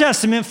Old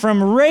Testament,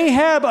 from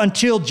Rahab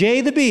until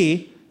J the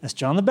B, that's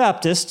John the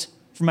Baptist,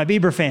 for my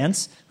Bieber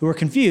fans who are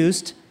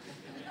confused,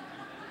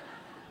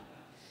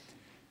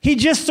 he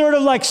just sort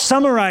of like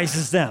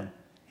summarizes them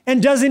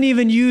and doesn't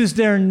even use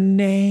their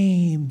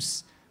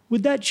names.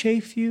 Would that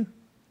chafe you?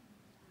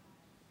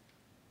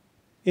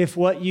 If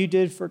what you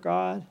did for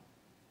God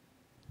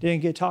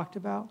didn't get talked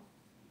about,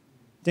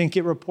 didn't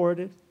get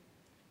reported,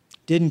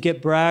 didn't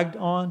get bragged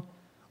on,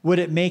 would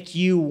it make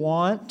you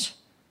want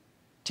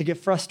to get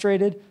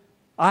frustrated?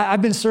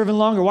 I've been serving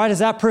longer. Why does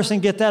that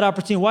person get that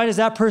opportunity? Why does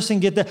that person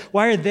get that?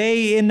 Why are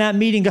they in that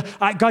meeting?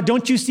 God,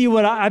 don't you see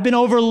what I've been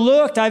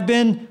overlooked? I've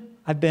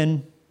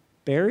been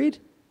buried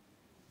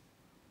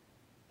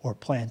or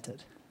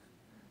planted?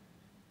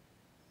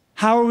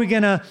 How are we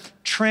going to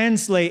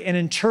translate and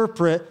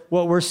interpret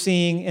what we're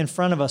seeing in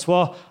front of us?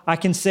 Well, I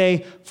can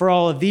say for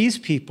all of these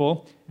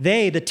people,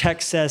 they, the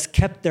text says,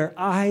 kept their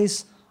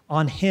eyes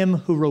on him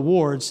who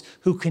rewards,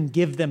 who can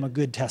give them a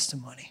good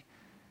testimony.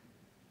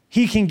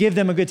 He can give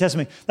them a good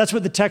testimony. That's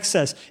what the text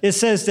says. It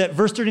says that,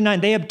 verse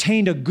 39, they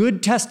obtained a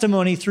good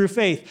testimony through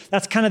faith.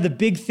 That's kind of the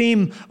big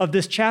theme of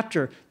this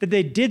chapter, that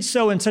they did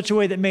so in such a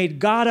way that made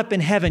God up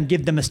in heaven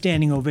give them a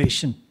standing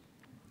ovation.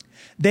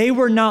 They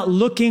were not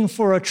looking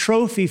for a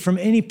trophy from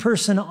any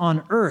person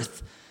on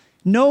earth.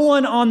 No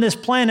one on this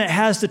planet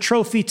has the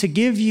trophy to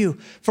give you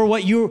for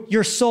what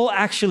your soul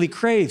actually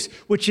craves,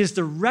 which is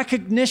the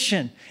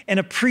recognition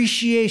and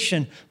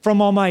appreciation from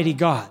Almighty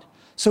God.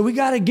 So we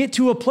got to get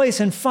to a place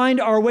and find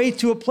our way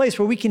to a place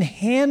where we can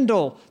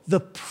handle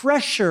the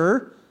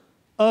pressure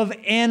of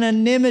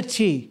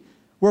anonymity,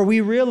 where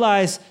we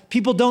realize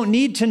people don't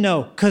need to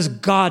know because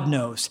God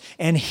knows.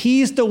 And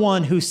he's the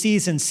one who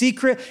sees in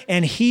secret,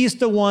 and he's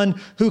the one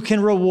who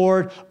can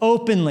reward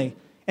openly.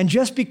 And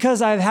just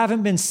because I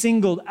haven't been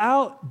singled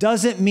out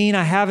doesn't mean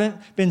I haven't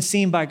been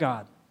seen by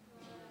God.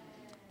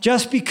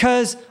 Just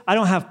because I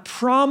don't have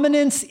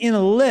prominence in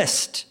a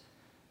list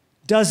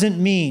doesn't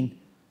mean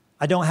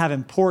I don't have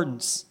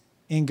importance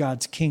in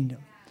God's kingdom.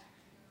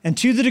 And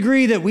to the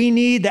degree that we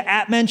need the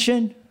at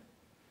mention,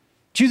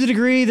 to the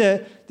degree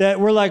that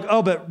we're like,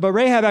 oh, but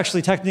Rahab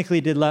actually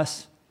technically did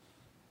less.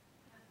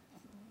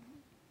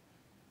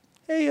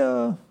 Hey,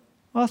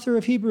 author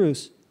of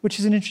Hebrews, which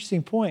is an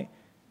interesting point,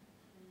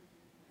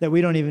 that we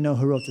don't even know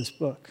who wrote this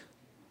book.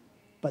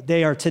 But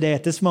they are today,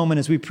 at this moment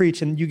as we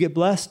preach and you get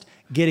blessed,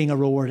 getting a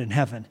reward in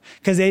heaven.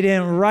 Because they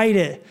didn't write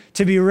it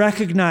to be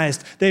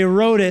recognized. They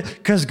wrote it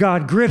because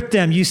God gripped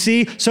them, you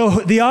see? So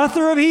the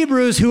author of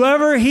Hebrews,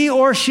 whoever he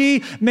or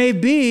she may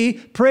be,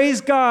 praise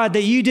God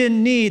that you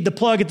didn't need the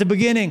plug at the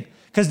beginning.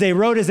 because they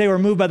wrote as they were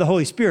moved by the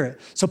Holy Spirit.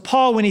 So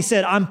Paul, when he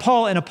said, I'm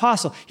Paul, an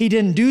apostle, he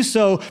didn't do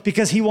so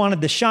because he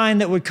wanted the shine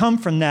that would come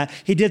from that.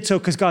 He did so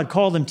because God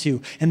called him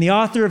to. And the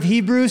author of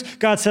Hebrews,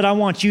 God said, I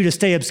want you to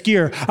stay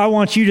obscure. I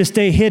want you to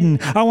stay hidden.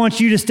 I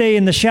want you to stay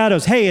in the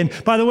shadows. Hey, and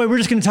by the way, we're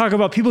just going to talk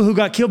about people who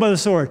got killed by the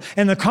sword.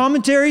 And the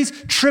commentaries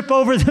trip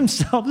over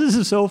themselves. This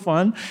is so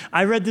fun.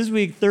 I read this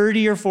week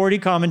 30 or 40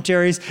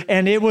 commentaries,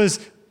 and it was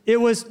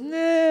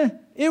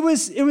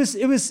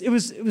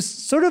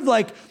sort of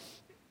like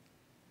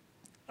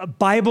a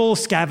Bible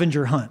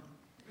scavenger hunt.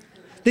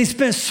 They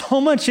spent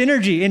so much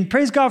energy, and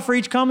praise God for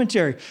each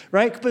commentary,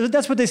 right? But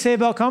that's what they say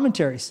about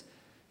commentaries.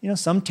 You know,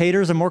 some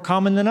taters are more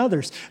common than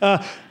others.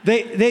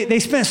 They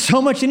spent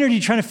so much energy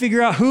trying to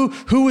figure out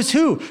who was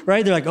who,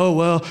 right? They're like, oh,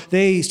 well,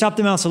 they stopped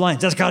the mouths of lions.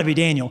 That's got to be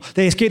Daniel.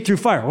 They escaped through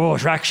fire. Oh,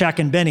 it's Shaq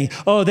and Benny.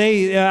 Oh,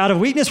 they, out of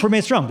weakness, were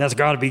made strong. That's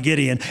got to be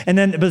Gideon. And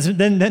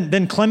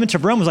then Clement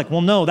of Rome was like,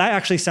 well, no, that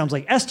actually sounds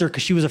like Esther,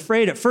 because she was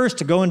afraid at first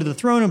to go into the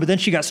throne room, but then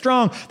she got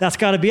strong. That's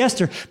got to be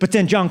Esther. But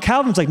then John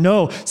Calvin's like,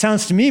 no,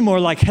 sounds to me more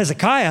like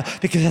Hezekiah,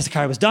 because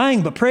Hezekiah was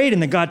dying but prayed,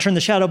 and then God turned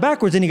the shadow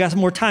backwards, and he got some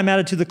more time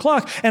added to the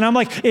clock. And I'm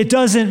like, it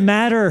doesn't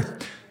matter.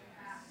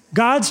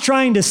 God's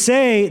trying to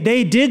say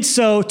they did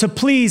so to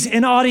please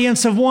an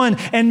audience of one.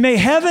 And may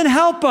heaven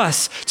help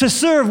us to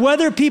serve,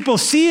 whether people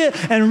see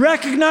it and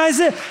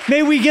recognize it.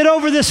 May we get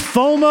over this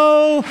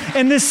FOMO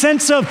and this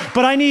sense of,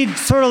 but I need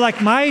sort of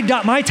like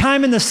my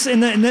time in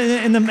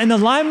the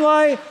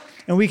limelight.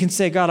 And we can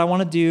say, God, I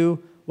want to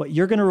do what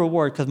you're going to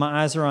reward because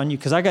my eyes are on you.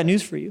 Because I got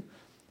news for you.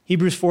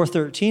 Hebrews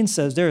 4:13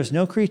 says, there is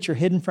no creature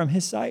hidden from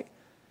his sight,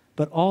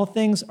 but all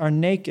things are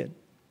naked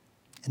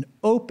and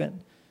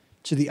open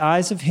to the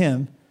eyes of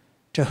him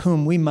to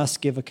whom we must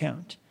give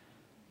account.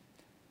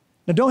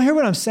 Now, don't hear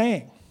what I'm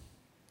saying.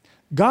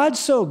 God's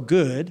so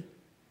good,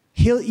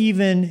 he'll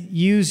even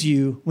use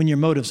you when your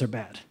motives are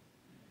bad.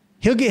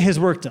 He'll get his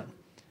work done.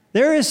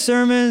 There is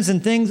sermons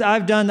and things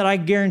I've done that I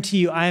guarantee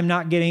you I am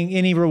not getting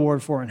any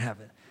reward for in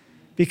heaven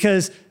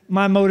because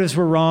my motives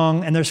were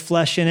wrong and there's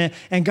flesh in it.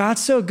 And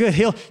God's so good,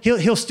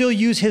 he'll still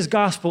use his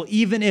gospel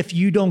even if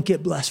you don't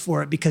get blessed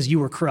for it because you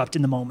were corrupt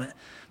in the moment.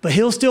 But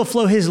he'll still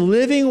flow his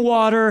living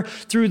water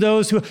through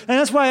those who, and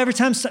that's why every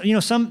time,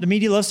 the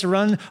media loves to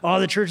run, oh,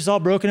 the church is all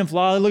broken and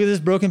flawed. Look at this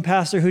broken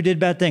pastor who did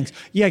bad things.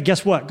 Yeah,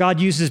 guess what? God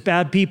uses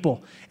bad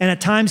people. And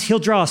at times he'll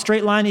draw a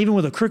straight line even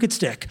with a crooked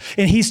stick.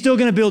 And he's still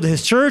going to build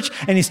his church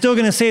and he's still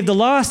going to save the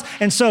lost.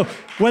 And so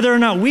whether or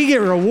not we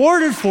get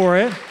rewarded for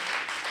it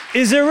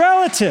is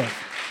irrelative.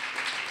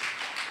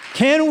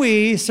 Can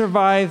we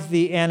survive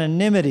the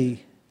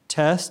anonymity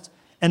test?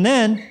 And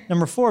then,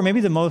 number 4, maybe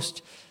the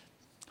most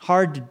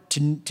hard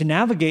to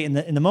navigate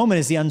in the moment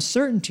is the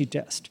uncertainty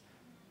test.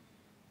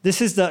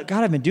 This is God,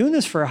 I've been doing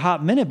this for a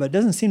hot minute, but it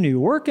doesn't seem to be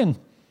working.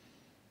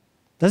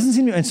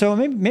 And so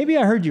maybe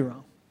I heard you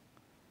wrong.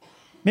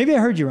 Maybe I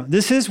heard you wrong.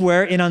 This is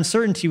where in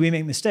uncertainty we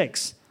make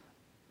mistakes,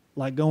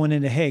 like going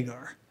into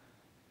Hagar.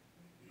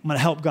 I'm going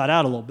to help God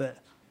out a little bit.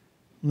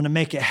 I'm going to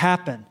make it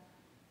happen.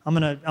 I'm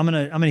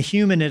going to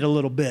human it a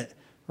little bit.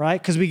 Right?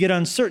 Because we get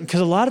uncertain. Because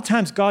a lot of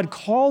times God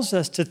calls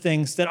us to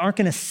things that aren't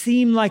going to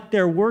seem like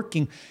they're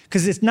working.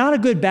 Because it's not a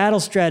good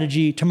battle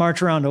strategy to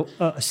march around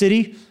a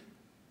city.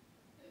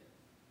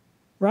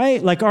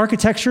 Right? Like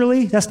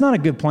architecturally, that's not a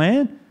good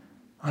plan.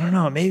 I don't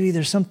know. Maybe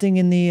there's something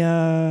in the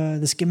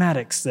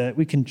schematics that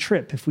we can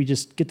trip if we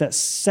just get that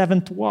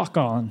 7th walk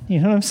on. You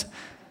know what I'm saying?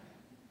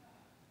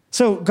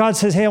 So God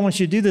says, hey, I want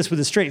you to do this with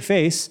a straight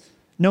face,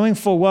 knowing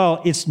full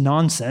well it's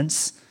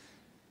nonsense.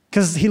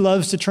 Because he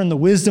loves to turn the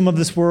wisdom of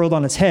this world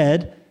on its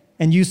head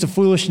and use the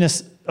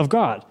foolishness of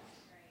God.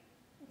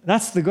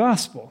 That's the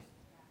gospel.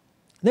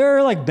 There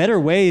are like better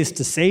ways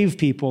to save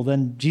people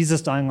than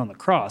Jesus dying on the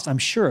cross. I'm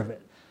sure of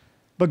it.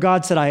 But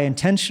God said, I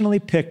intentionally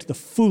picked the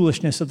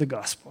foolishness of the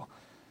gospel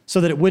so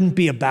that it wouldn't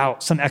be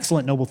about some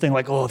excellent, noble thing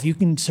like, oh, if you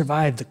can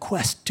survive the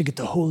quest to get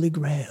the Holy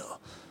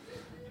Grail,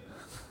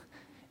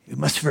 you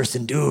must first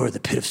endure the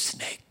pit of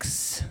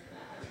snakes.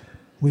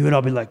 We would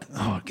all be like,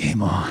 oh,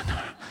 game on.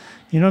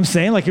 You know what I'm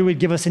saying? Like it would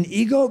give us an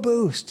ego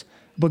boost.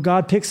 But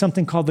God picked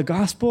something called the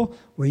gospel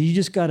where you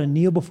just got to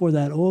kneel before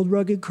that old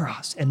rugged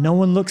cross. And no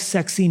one looks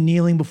sexy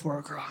kneeling before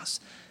a cross.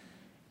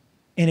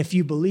 And if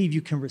you believe,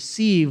 you can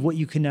receive what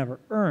you can never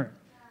earn.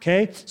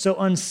 Okay? So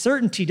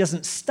uncertainty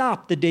doesn't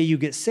stop the day you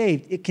get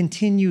saved. It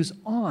continues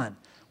on.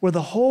 Where the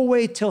whole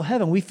way till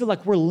heaven, we feel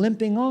like we're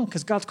limping on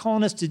because God's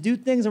calling us to do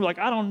things. And we're like,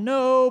 I don't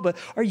know, but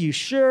are you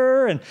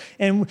sure? And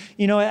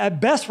at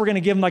best, we're going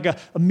to give them like a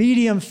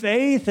medium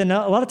faith. And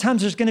a lot of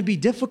times there's going to be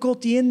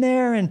difficulty in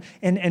there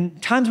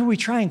and times where we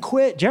try and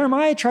quit.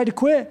 Jeremiah tried to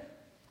quit.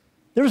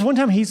 There was one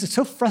time he's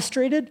so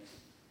frustrated.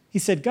 He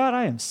said, God,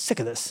 I am sick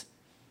of this.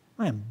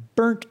 I am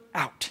burnt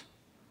out.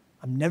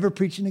 I'm never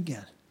preaching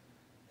again.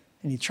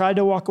 And he tried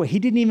to walk away. He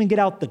didn't even get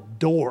out the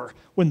door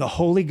when the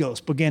Holy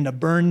Ghost began to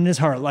burn in his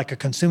heart like a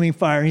consuming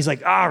fire. And he's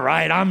like, all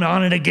right, I'm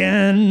on it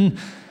again.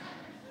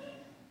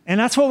 And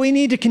that's what we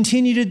need to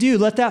continue to do.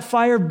 Let that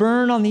fire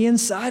burn on the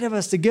inside of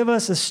us to give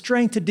us a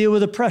strength to deal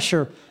with the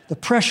pressure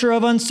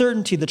of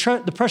uncertainty,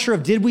 the pressure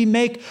of, did we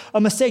make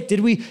a mistake? Did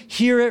we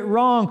hear it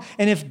wrong?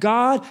 And if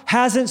God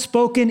hasn't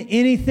spoken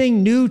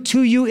anything new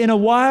to you in a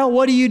while,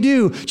 what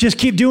do? Just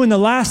keep doing the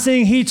last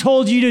thing he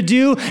told you to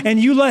do,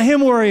 and you let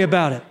him worry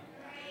about it.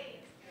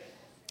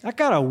 I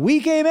got a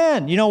weak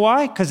amen. You know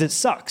why? Because it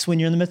sucks when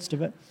you're in the midst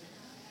of it.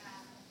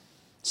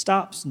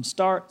 Stops and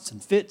starts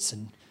and fits,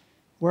 and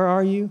where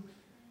are you?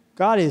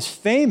 God is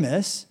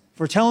famous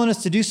for telling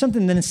us to do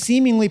something, then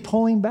seemingly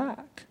pulling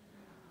back.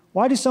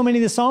 Why do so many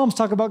of the Psalms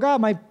talk about God?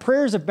 My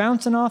prayers are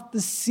bouncing off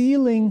the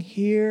ceiling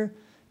here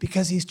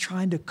because he's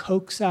trying to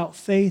coax out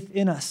faith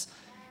in us.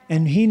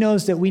 And he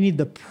knows that we need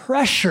the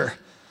pressure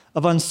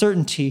of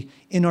uncertainty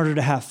in order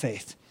to have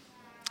faith.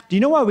 Do you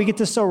know why we get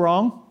this so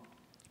wrong?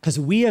 Because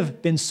we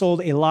have been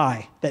sold a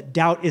lie that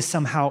doubt is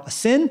somehow a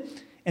sin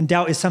and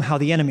doubt is somehow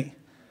the enemy,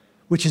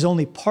 which is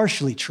only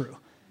partially true.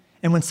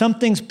 And when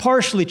something's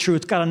partially true,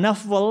 it's got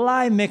enough of a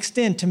lie mixed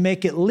in to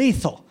make it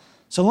lethal.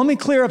 So let me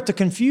clear up the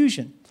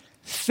confusion.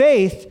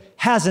 Faith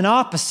has an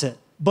opposite,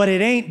 but it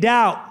ain't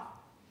doubt.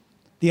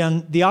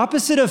 The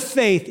opposite of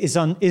faith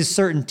is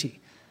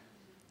certainty.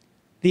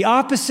 The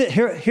opposite,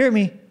 hear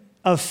me,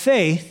 of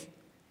faith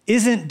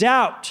isn't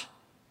doubt,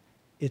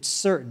 it's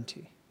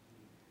certainty.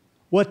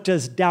 What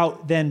does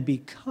doubt then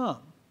become?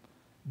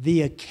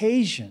 The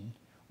occasion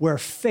where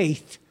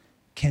faith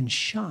can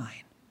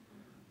shine.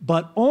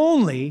 But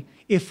only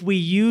if we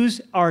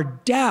use our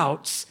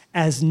doubts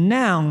as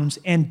nouns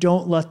and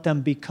don't let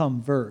them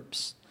become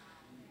verbs.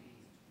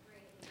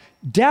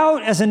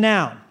 Doubt as a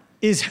noun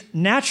is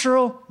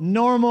natural,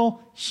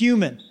 normal,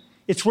 human.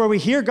 It's where we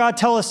hear God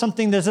tell us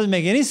something that doesn't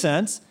make any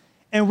sense,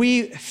 and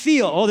we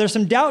feel, oh, there's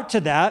some doubt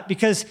to that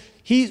because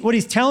what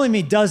he's telling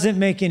me doesn't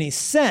make any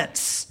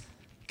sense,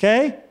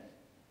 okay?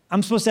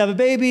 I'm supposed to have a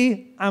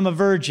baby. I'm a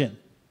virgin.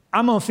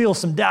 I'm going to feel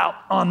some doubt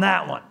on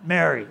that one,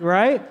 Mary,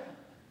 right?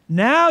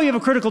 Now you have a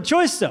critical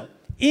choice, though.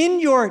 In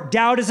your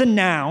doubt as a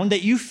noun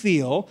that you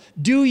feel,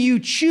 do you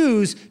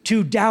choose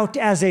to doubt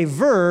as a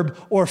verb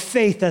or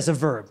faith as a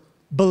verb?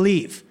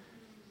 Believe.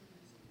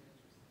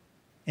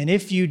 And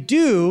if you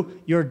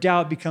do, your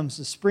doubt becomes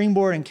the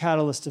springboard and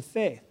catalyst of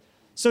faith.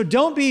 So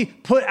don't be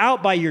put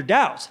out by your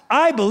doubts.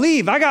 I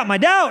believe, I got my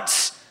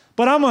doubts,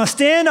 but I'm going to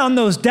stand on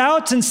those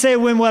doubts and say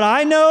when what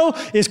I know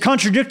is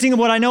contradicting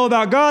what I know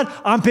about God,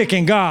 I'm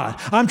picking God.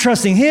 I'm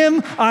trusting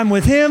him. I'm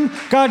with him.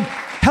 God,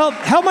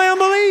 help my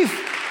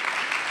unbelief.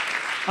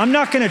 I'm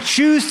not going to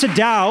choose to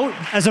doubt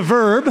as a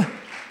verb,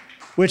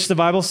 which the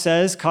Bible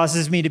says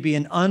causes me to be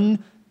an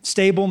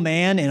unstable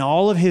man in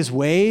all of his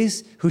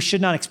ways who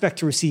should not expect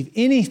to receive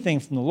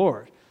anything from the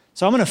Lord.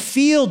 So I'm going to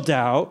feel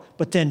doubt,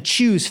 but then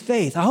choose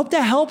faith. I hope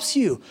that helps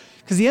you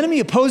because the enemy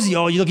opposes you.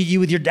 Oh, you look at you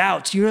with your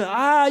doubts. You're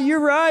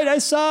right. I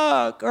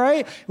suck. All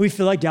right. We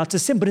feel like doubt's a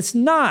sin, but it's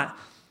not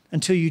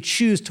until you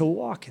choose to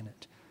walk in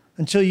it,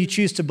 until you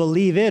choose to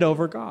believe it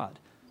over God.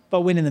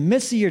 But when in the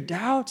midst of your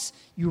doubts,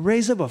 you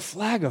raise up a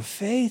flag of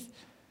faith,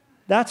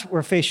 that's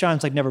where faith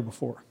shines like never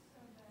before.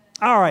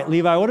 All right,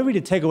 Levi, what are we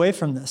to take away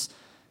from this?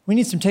 We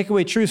need some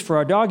takeaway truths for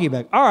our doggy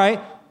bag. All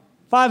right,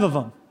 5 of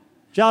them.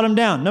 Jot them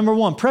down. Number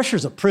 1, pressure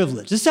is a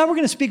privilege. This is how we're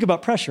going to speak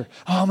about pressure.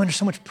 Oh, I'm under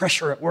so much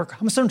pressure at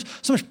work. I'm under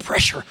so much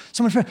pressure.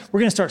 We're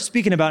going to start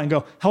speaking about it and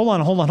go, hold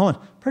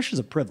on. Pressure is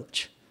a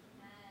privilege.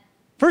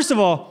 First of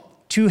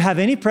all, to have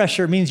any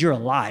pressure means you're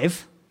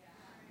alive.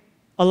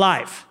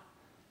 Alive.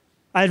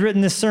 I had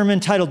written this sermon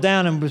titled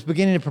down and was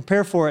beginning to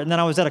prepare for it. And then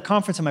I was at a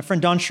conference and my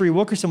friend Dawn Cherie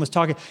Wilkerson was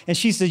talking. And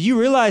she said, you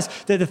realize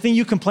that the thing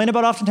you complain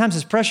about oftentimes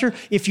is pressure.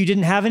 If you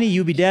didn't have any,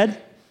 you'd be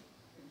dead.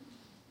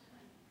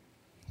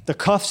 The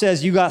cuff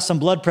says you got some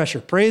blood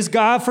pressure. Praise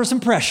God for some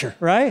pressure,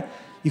 right?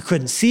 You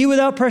couldn't see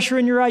without pressure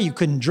in your eye. You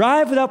couldn't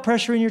drive without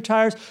pressure in your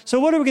tires.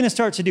 So what are we going to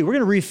start to do? We're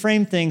going to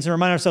reframe things and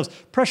remind ourselves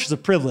pressure's a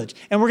privilege.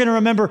 And we're going to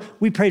remember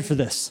we prayed for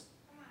this.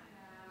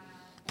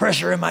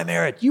 Pressure in my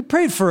marriage. You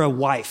prayed for a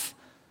wife.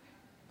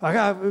 I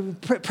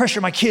got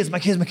pressure, my kids.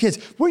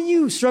 Were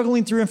you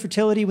struggling through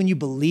infertility when you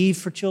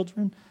believed for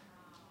children?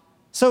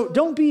 So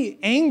don't be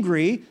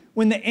angry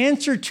when the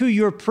answer to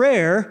your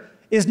prayer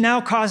is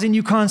now causing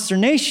you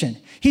consternation.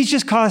 He's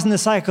just causing the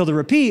cycle to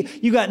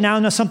repeat. You got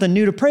now something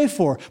new to pray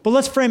for. But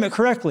let's frame it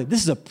correctly.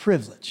 This is a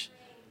privilege.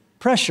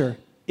 Pressure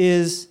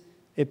is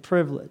a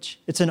privilege.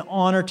 It's an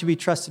honor to be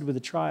trusted with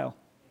a trial.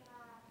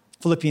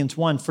 Philippians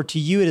 1, for to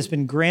you it has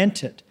been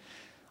granted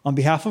on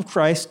behalf of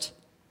Christ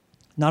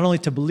not only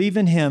to believe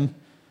in him,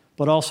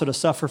 but also to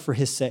suffer for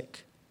his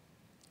sake.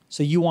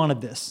 So you wanted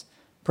this.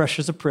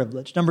 Pressure is a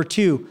privilege. Number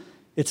 2,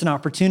 it's an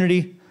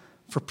opportunity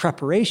for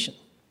preparation.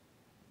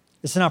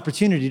 It's an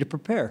opportunity to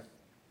prepare.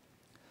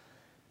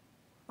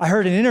 I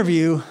heard an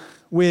interview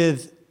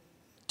with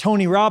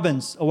Tony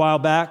Robbins a while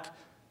back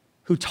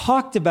who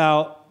talked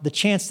about the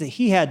chance that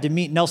he had to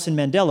meet Nelson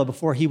Mandela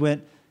before he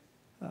went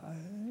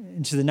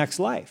into the next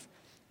life.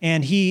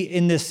 And he,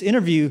 in this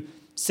interview,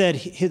 said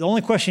the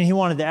only question he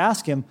wanted to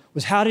ask him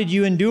was, how did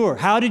you endure?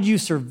 How did you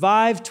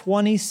survive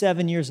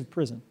 27 years of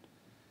prison?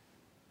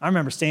 I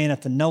remember staying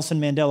at the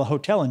Nelson Mandela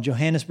Hotel in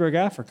Johannesburg,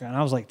 Africa. And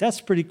I was like, that's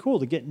pretty cool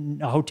to get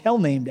a hotel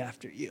named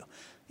after you.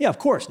 Yeah, of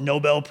course,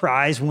 Nobel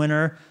Prize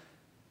winner,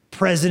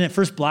 president,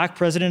 first black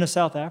president of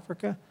South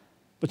Africa.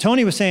 But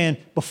Tony was saying,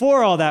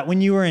 before all that, when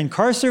you were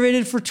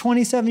incarcerated for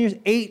 27 years,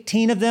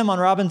 18 of them on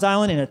Robbins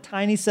Island in a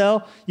tiny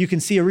cell, you can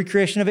see a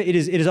recreation of it. It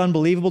is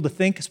unbelievable to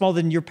think, smaller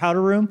than your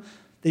powder room,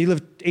 that you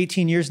lived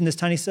 18 years in this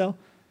tiny cell.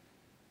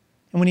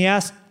 And when he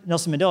asked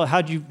Nelson Mandela,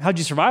 how'd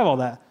you survive all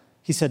that?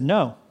 He said,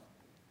 no.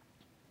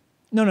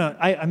 No,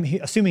 I'm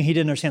assuming he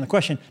didn't understand the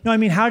question. No, I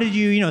mean, how did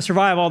you,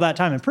 survive all that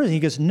time in prison? He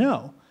goes,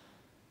 no.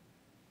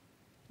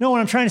 No, what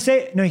I'm trying to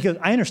say, no, he goes,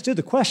 I understood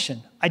the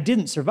question. I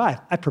didn't survive.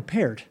 I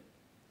prepared.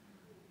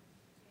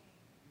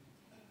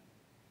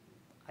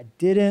 I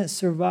didn't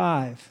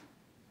survive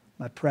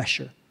my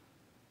pressure.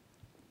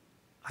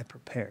 I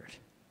prepared.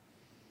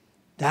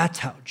 That's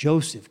how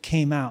Joseph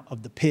came out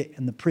of the pit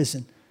and the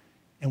prison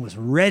and was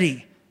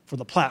ready for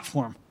the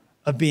platform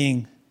of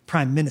being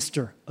prime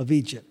minister of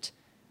Egypt.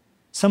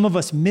 Some of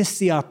us miss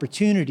the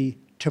opportunity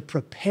to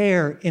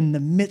prepare in the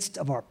midst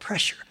of our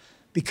pressure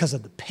because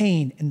of the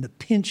pain and the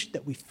pinch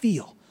that we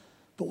feel.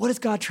 But what is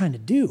God trying to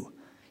do?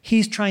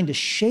 He's trying to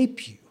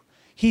shape you.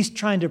 He's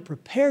trying to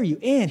prepare you,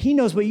 and he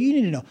knows what you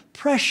need to know.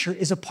 Pressure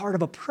is a part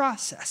of a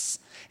process,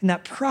 and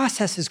that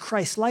process is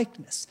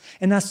Christ-likeness.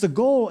 And that's the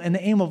goal and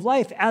the aim of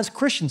life as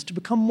Christians, to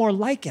become more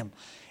like him.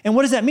 And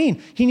what does that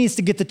mean? He needs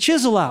to get the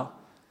chisel out.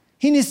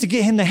 He needs to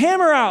get him the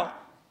hammer out.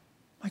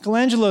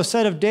 Michelangelo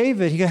said of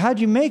David, he goes, how'd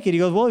you make it? He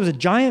goes, well, it was a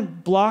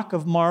giant block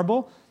of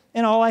marble,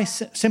 and all I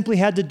simply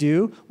had to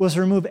do was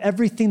remove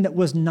everything that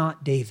was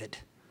not David.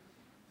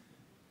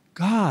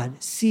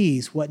 God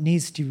sees what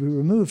needs to be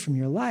removed from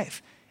your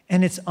life.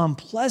 And it's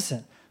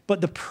unpleasant.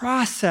 But the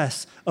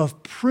process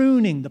of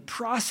pruning, the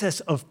process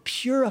of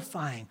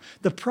purifying,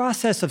 the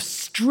process of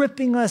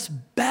stripping us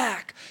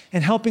back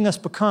and helping us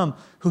become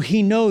who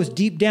he knows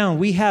deep down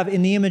we have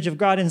in the image of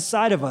God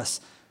inside of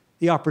us,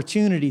 the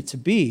opportunity to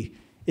be,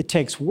 it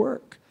takes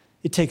work.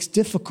 It takes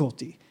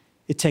difficulty.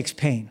 It takes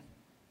pain.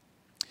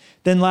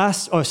 Then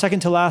second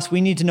to last, we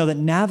need to know that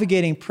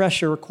navigating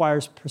pressure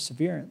requires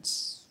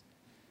perseverance.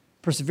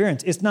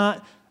 Perseverance. It's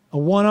not a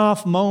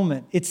one-off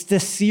moment. It's the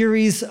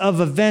series of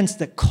events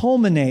that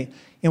culminate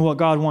in what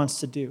God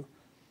wants to do.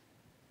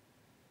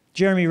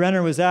 Jeremy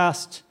Renner was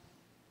asked,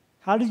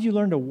 how did you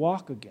learn to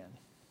walk again?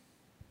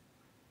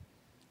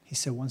 He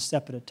said, one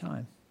step at a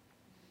time.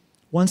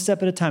 One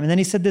step at a time. And then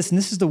he said this, and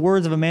this is the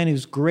words of a man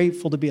who's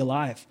grateful to be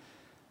alive.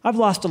 I've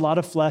lost a lot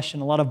of flesh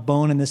and a lot of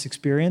bone in this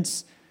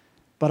experience,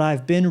 but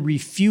I've been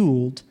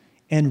refueled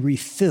and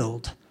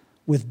refilled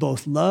with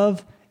both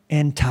love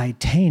and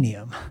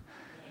titanium.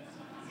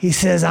 He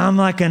says, I'm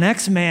like an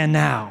X-Man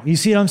now. You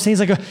see what I'm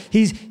saying?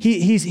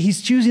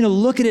 He's choosing to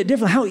look at it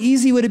differently. How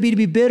easy would it be to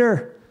be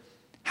bitter?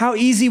 How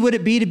easy would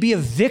it be to be a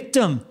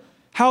victim?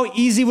 How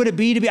easy would it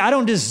be to be, I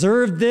don't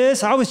deserve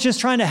this. I was just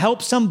trying to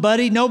help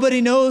somebody.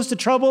 Nobody knows the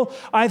trouble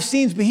I've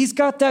seen. But he's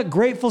got that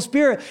grateful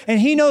spirit. And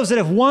he knows that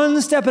if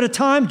one step at a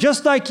time,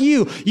 just like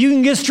you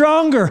can get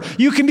stronger.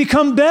 You can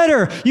become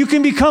better. You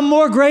can become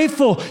more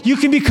grateful. You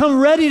can become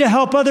ready to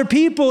help other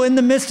people in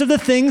the midst of the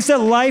things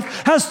that life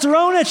has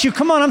thrown at you.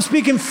 Come on, I'm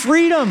speaking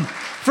freedom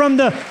from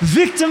the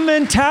victim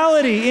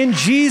mentality in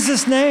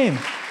Jesus' name.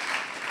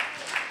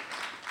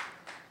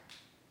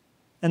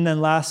 And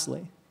then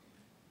lastly,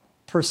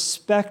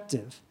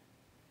 perspective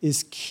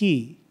is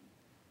key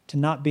to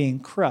not being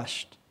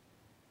crushed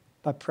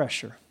by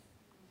pressure.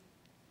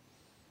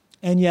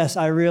 And yes,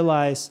 I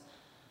realize,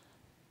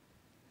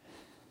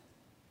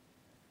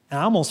 and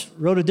I almost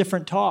wrote a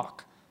different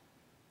talk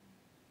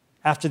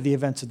after the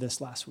events of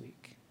this last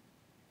week.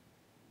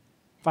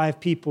 5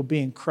 people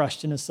being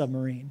crushed in a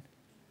submarine,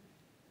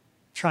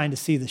 trying to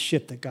see the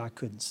ship that God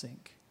couldn't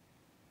sink.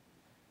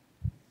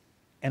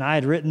 And I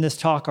had written this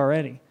talk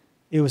already.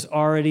 It was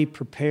already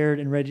prepared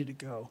and ready to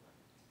go.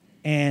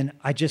 And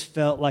I just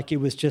felt like it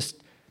was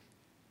just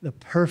the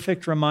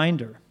perfect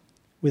reminder,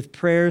 with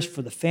prayers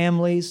for the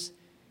families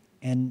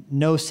and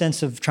no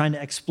sense of trying to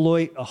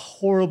exploit a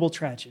horrible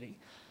tragedy.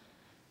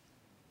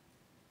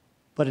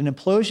 But an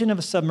implosion of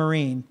a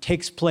submarine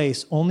takes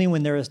place only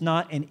when there is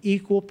not an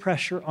equal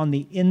pressure on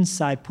the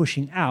inside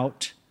pushing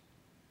out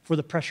for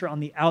the pressure on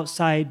the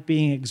outside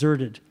being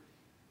exerted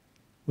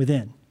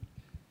within.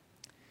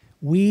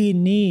 We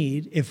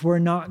need, if we're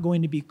not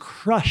going to be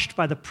crushed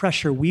by the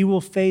pressure we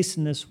will face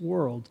in this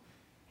world,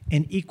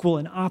 an equal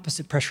and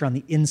opposite pressure on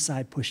the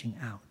inside pushing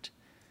out.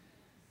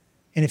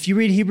 And if you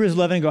read Hebrews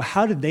 11 and go,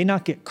 how did they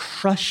not get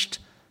crushed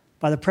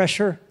by the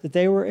pressure that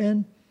they were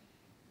in?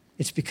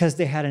 It's because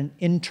they had an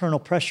internal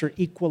pressure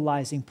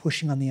equalizing,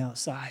 pushing on the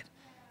outside.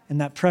 And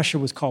that pressure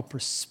was called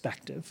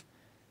perspective.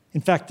 In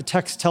fact, the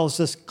text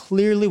tells us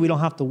clearly, we don't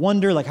have to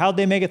wonder, like, how'd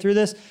they make it through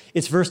this?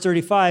 It's verse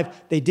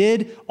 35. They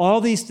did all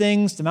these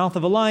things, the mouth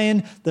of a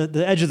lion,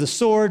 the edge of the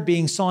sword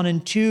being sawn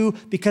in two,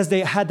 because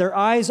they had their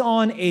eyes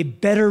on a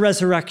better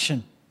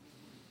resurrection.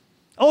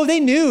 Oh, they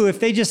knew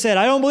if they just said,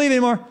 I don't believe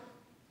anymore,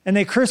 And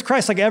they curse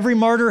Christ like every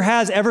martyr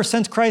has ever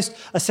since Christ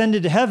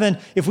ascended to heaven.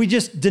 If we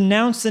just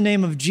denounce the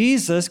name of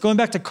Jesus, going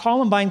back to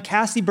Columbine,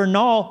 Cassie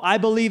Bernal, I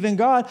believe in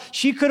God,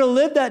 she could have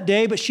lived that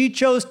day, but she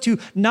chose to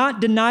not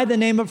deny the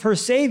name of her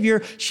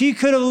Savior. She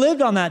could have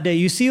lived on that day.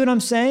 You see what I'm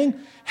saying?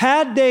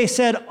 Had they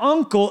said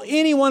uncle,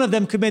 any one of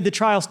them could make the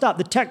trial stop.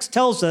 The text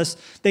tells us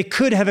they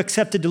could have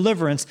accepted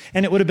deliverance,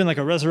 and it would have been like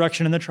a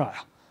resurrection in the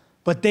trial.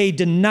 But they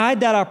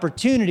denied that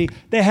opportunity.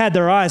 They had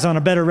their eyes on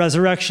a better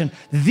resurrection,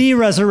 the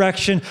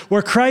resurrection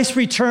where Christ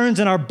returns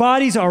and our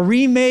bodies are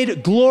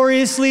remade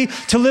gloriously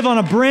to live on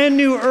a brand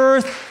new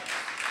earth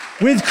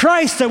with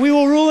Christ that we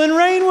will rule and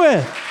reign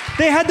with.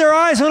 They had their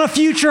eyes on a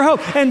future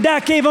hope, and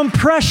that gave them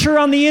pressure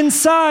on the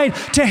inside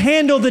to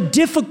handle the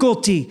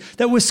difficulty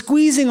that was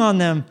squeezing on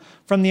them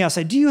from the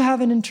outside. Do you have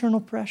an internal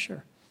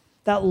pressure?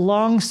 That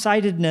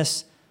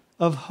long-sightedness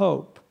of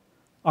hope.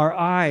 Our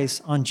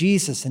eyes on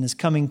Jesus and his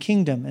coming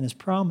kingdom and his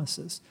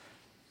promises.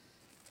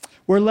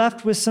 We're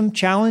left with some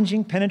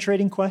challenging,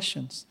 penetrating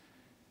questions.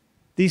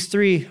 These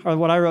three are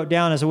what I wrote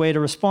down as a way to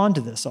respond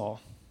to this all.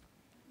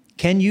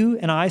 Can you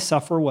and I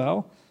suffer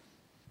well?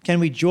 Can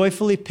we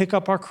joyfully pick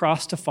up our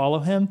cross to follow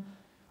him?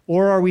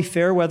 Or are we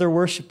fair weather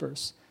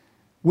worshipers?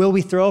 Will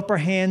we throw up our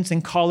hands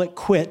and call it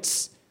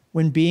quits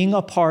when being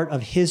a part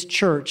of his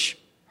church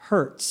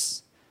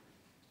hurts?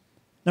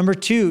 Number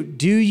two,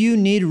 do you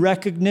need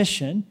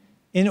recognition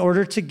in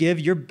order to give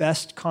your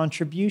best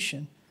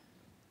contribution?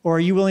 Or are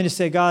you willing to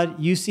say,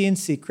 God, you see in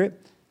secret,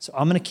 so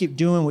I'm going to keep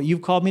doing what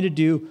you've called me to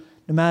do,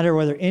 no matter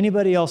whether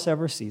anybody else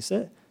ever sees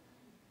it?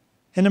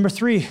 And number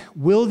three,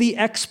 will the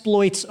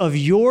exploits of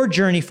your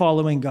journey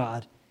following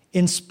God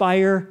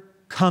inspire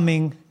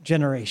coming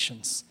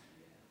generations?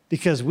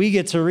 Because we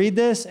get to read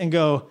this and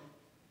go,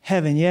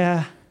 heaven,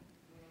 yeah.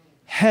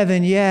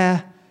 Heaven,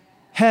 yeah.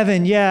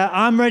 Heaven, yeah,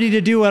 I'm ready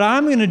to do what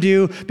I'm going to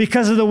do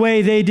because of the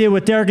way they did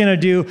what they're going to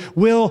do.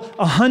 Will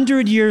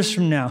 100 years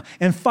from now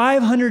and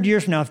 500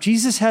 years from now, if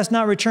Jesus has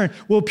not returned,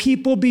 will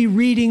people be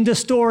reading the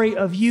story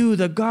of you,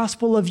 the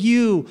gospel of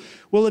you?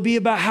 Will it be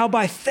about how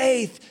by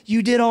faith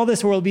you did all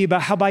this, or will it be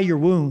about how by your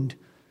wound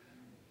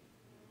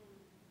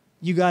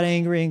you got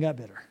angry and got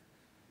bitter?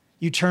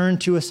 You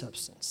turned to a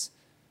substance.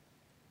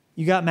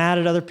 You got mad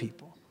at other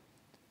people.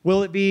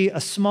 Will it be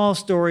a small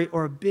story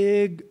or a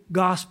big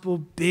gospel,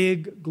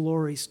 big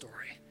glory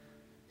story?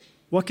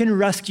 What can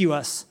rescue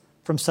us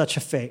from such a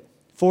fate?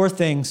 4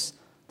 things.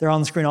 They're on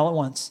the screen all at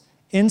once.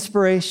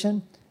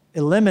 Inspiration,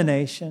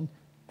 elimination,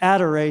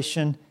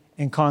 adoration,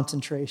 and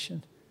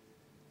concentration.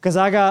 Because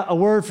I got a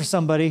word for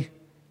somebody.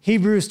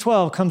 Hebrews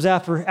 12 comes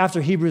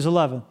after Hebrews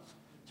 11.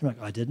 So I'm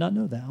like, I did not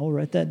know that. I will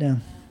write that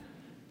down.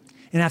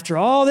 And after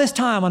all this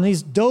time on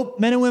these dope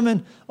men and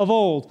women of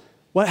old,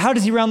 how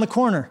does he round the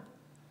corner?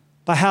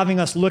 By having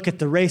us look at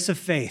the race of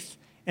faith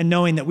and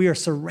knowing that we are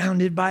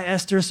surrounded by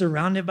Esther,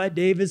 surrounded by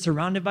David,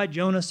 surrounded by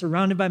Jonah,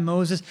 surrounded by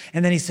Moses.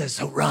 And then he says,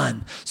 so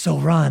run,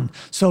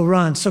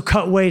 so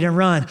cut weight and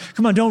run.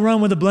 Come on, don't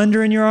run with a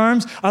blender in your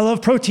arms. I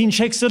love protein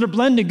shakes that are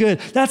blended good.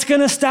 That's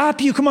going to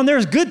stop you. Come on,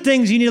 there's good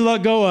things you need to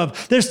let go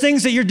of. There's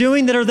things that you're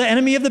doing that are the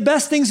enemy of the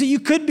best things that you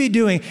could be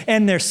doing,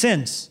 and they're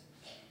sins.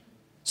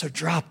 So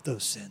drop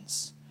those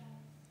sins,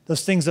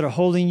 those things that are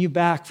holding you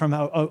back from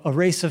a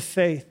race of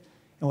faith.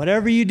 And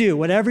whatever you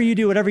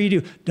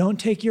do, don't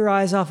take your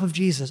eyes off of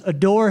Jesus.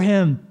 Adore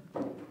him.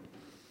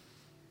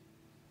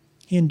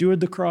 He endured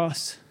the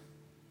cross,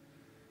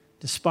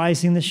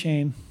 despising the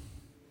shame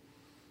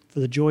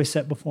for the joy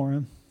set before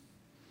him.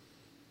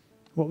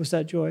 What was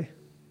that joy?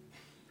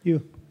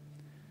 You.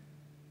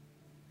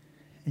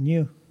 And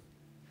you.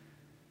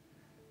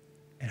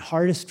 And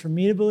hardest for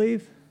me to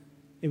believe,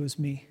 it was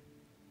me.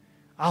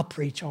 I'll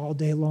preach all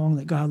day long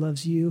that God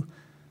loves you,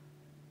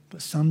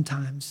 but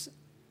sometimes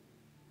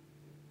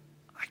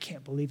I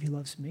can't believe he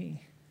loves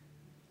me.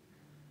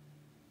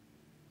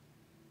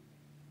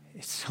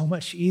 It's so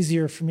much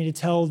easier for me to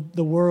tell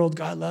the world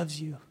God loves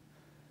you,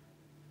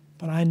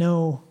 but I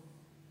know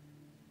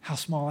how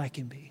small I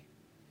can be.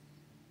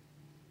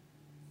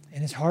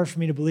 And it's hard for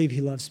me to believe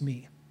he loves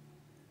me.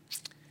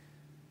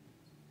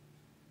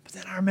 But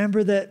then I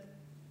remember that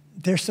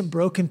there's some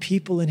broken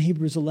people in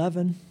Hebrews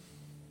 11.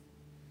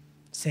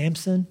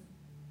 Samson,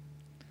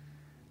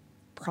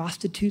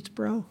 prostitutes,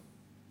 bro.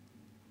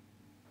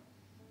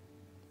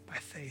 By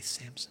faith,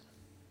 Samson.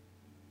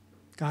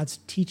 God's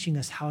teaching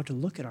us how to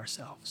look at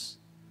ourselves,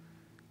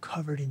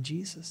 covered in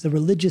Jesus. The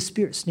religious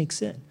spirit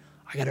sneaks in.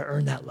 I got to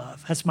earn that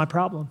love. That's my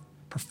problem.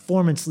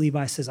 Performance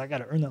Levi says, I got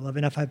to earn that love.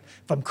 And if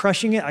I'm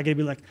crushing it, I got to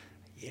be like,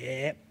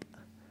 yep.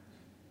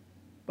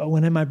 But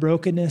when in my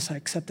brokenness, I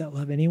accept that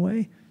love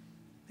anyway,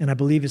 and I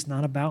believe it's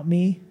not about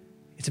me,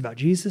 it's about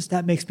Jesus,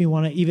 that makes me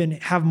want to even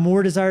have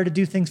more desire to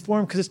do things for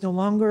him because it's no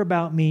longer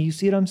about me. You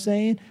see what I'm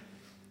saying?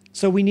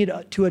 So we need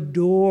to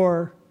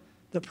adore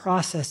the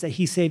process that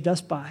he saved us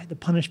by, the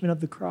punishment of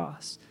the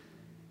cross,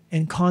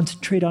 and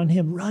concentrate on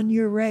him. Run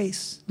your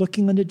race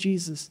looking unto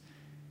Jesus.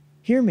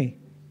 Hear me.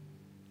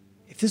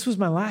 If this was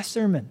my last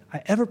sermon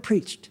I ever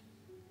preached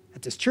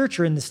at this church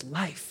or in this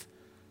life,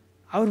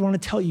 I would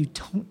want to tell you,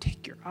 don't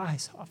take your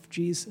eyes off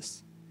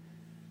Jesus.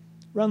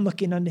 Run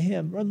looking unto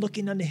him, run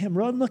looking unto him,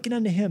 run looking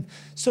unto him.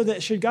 So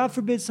that should God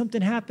forbid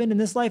something happen and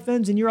this life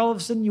ends and you're all of a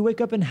sudden you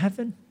wake up in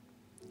heaven,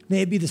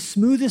 may it be the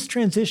smoothest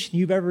transition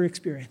you've ever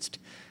experienced.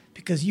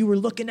 Because you were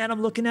looking at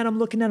him, looking at him,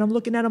 looking at him,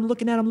 looking at him,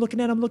 looking at him,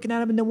 looking at him, looking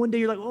at him, and then one day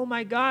you're like, oh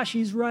my gosh,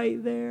 he's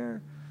right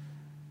there.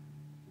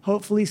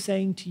 Hopefully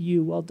saying to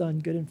you, well done,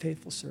 good and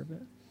faithful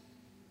servant.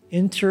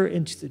 Enter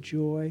into the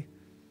joy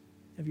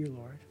of your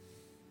Lord.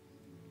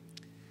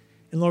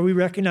 And Lord, we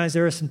recognize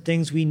there are some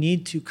things we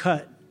need to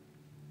cut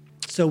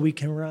so we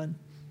can run.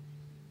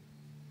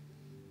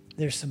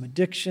 There's some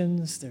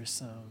addictions, there's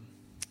some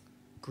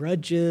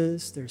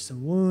grudges, there's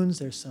some wounds,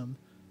 there's some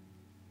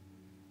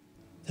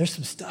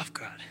stuff,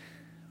 God.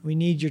 We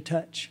need your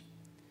touch.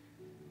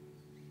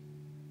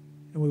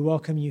 And we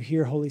welcome you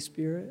here, Holy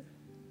Spirit.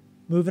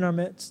 Move in our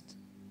midst.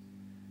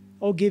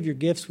 Oh, give your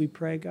gifts, we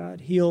pray,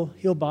 God.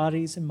 Heal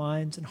bodies and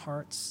minds and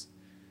hearts.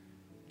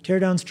 Tear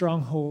down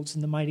strongholds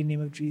in the mighty name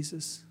of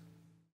Jesus.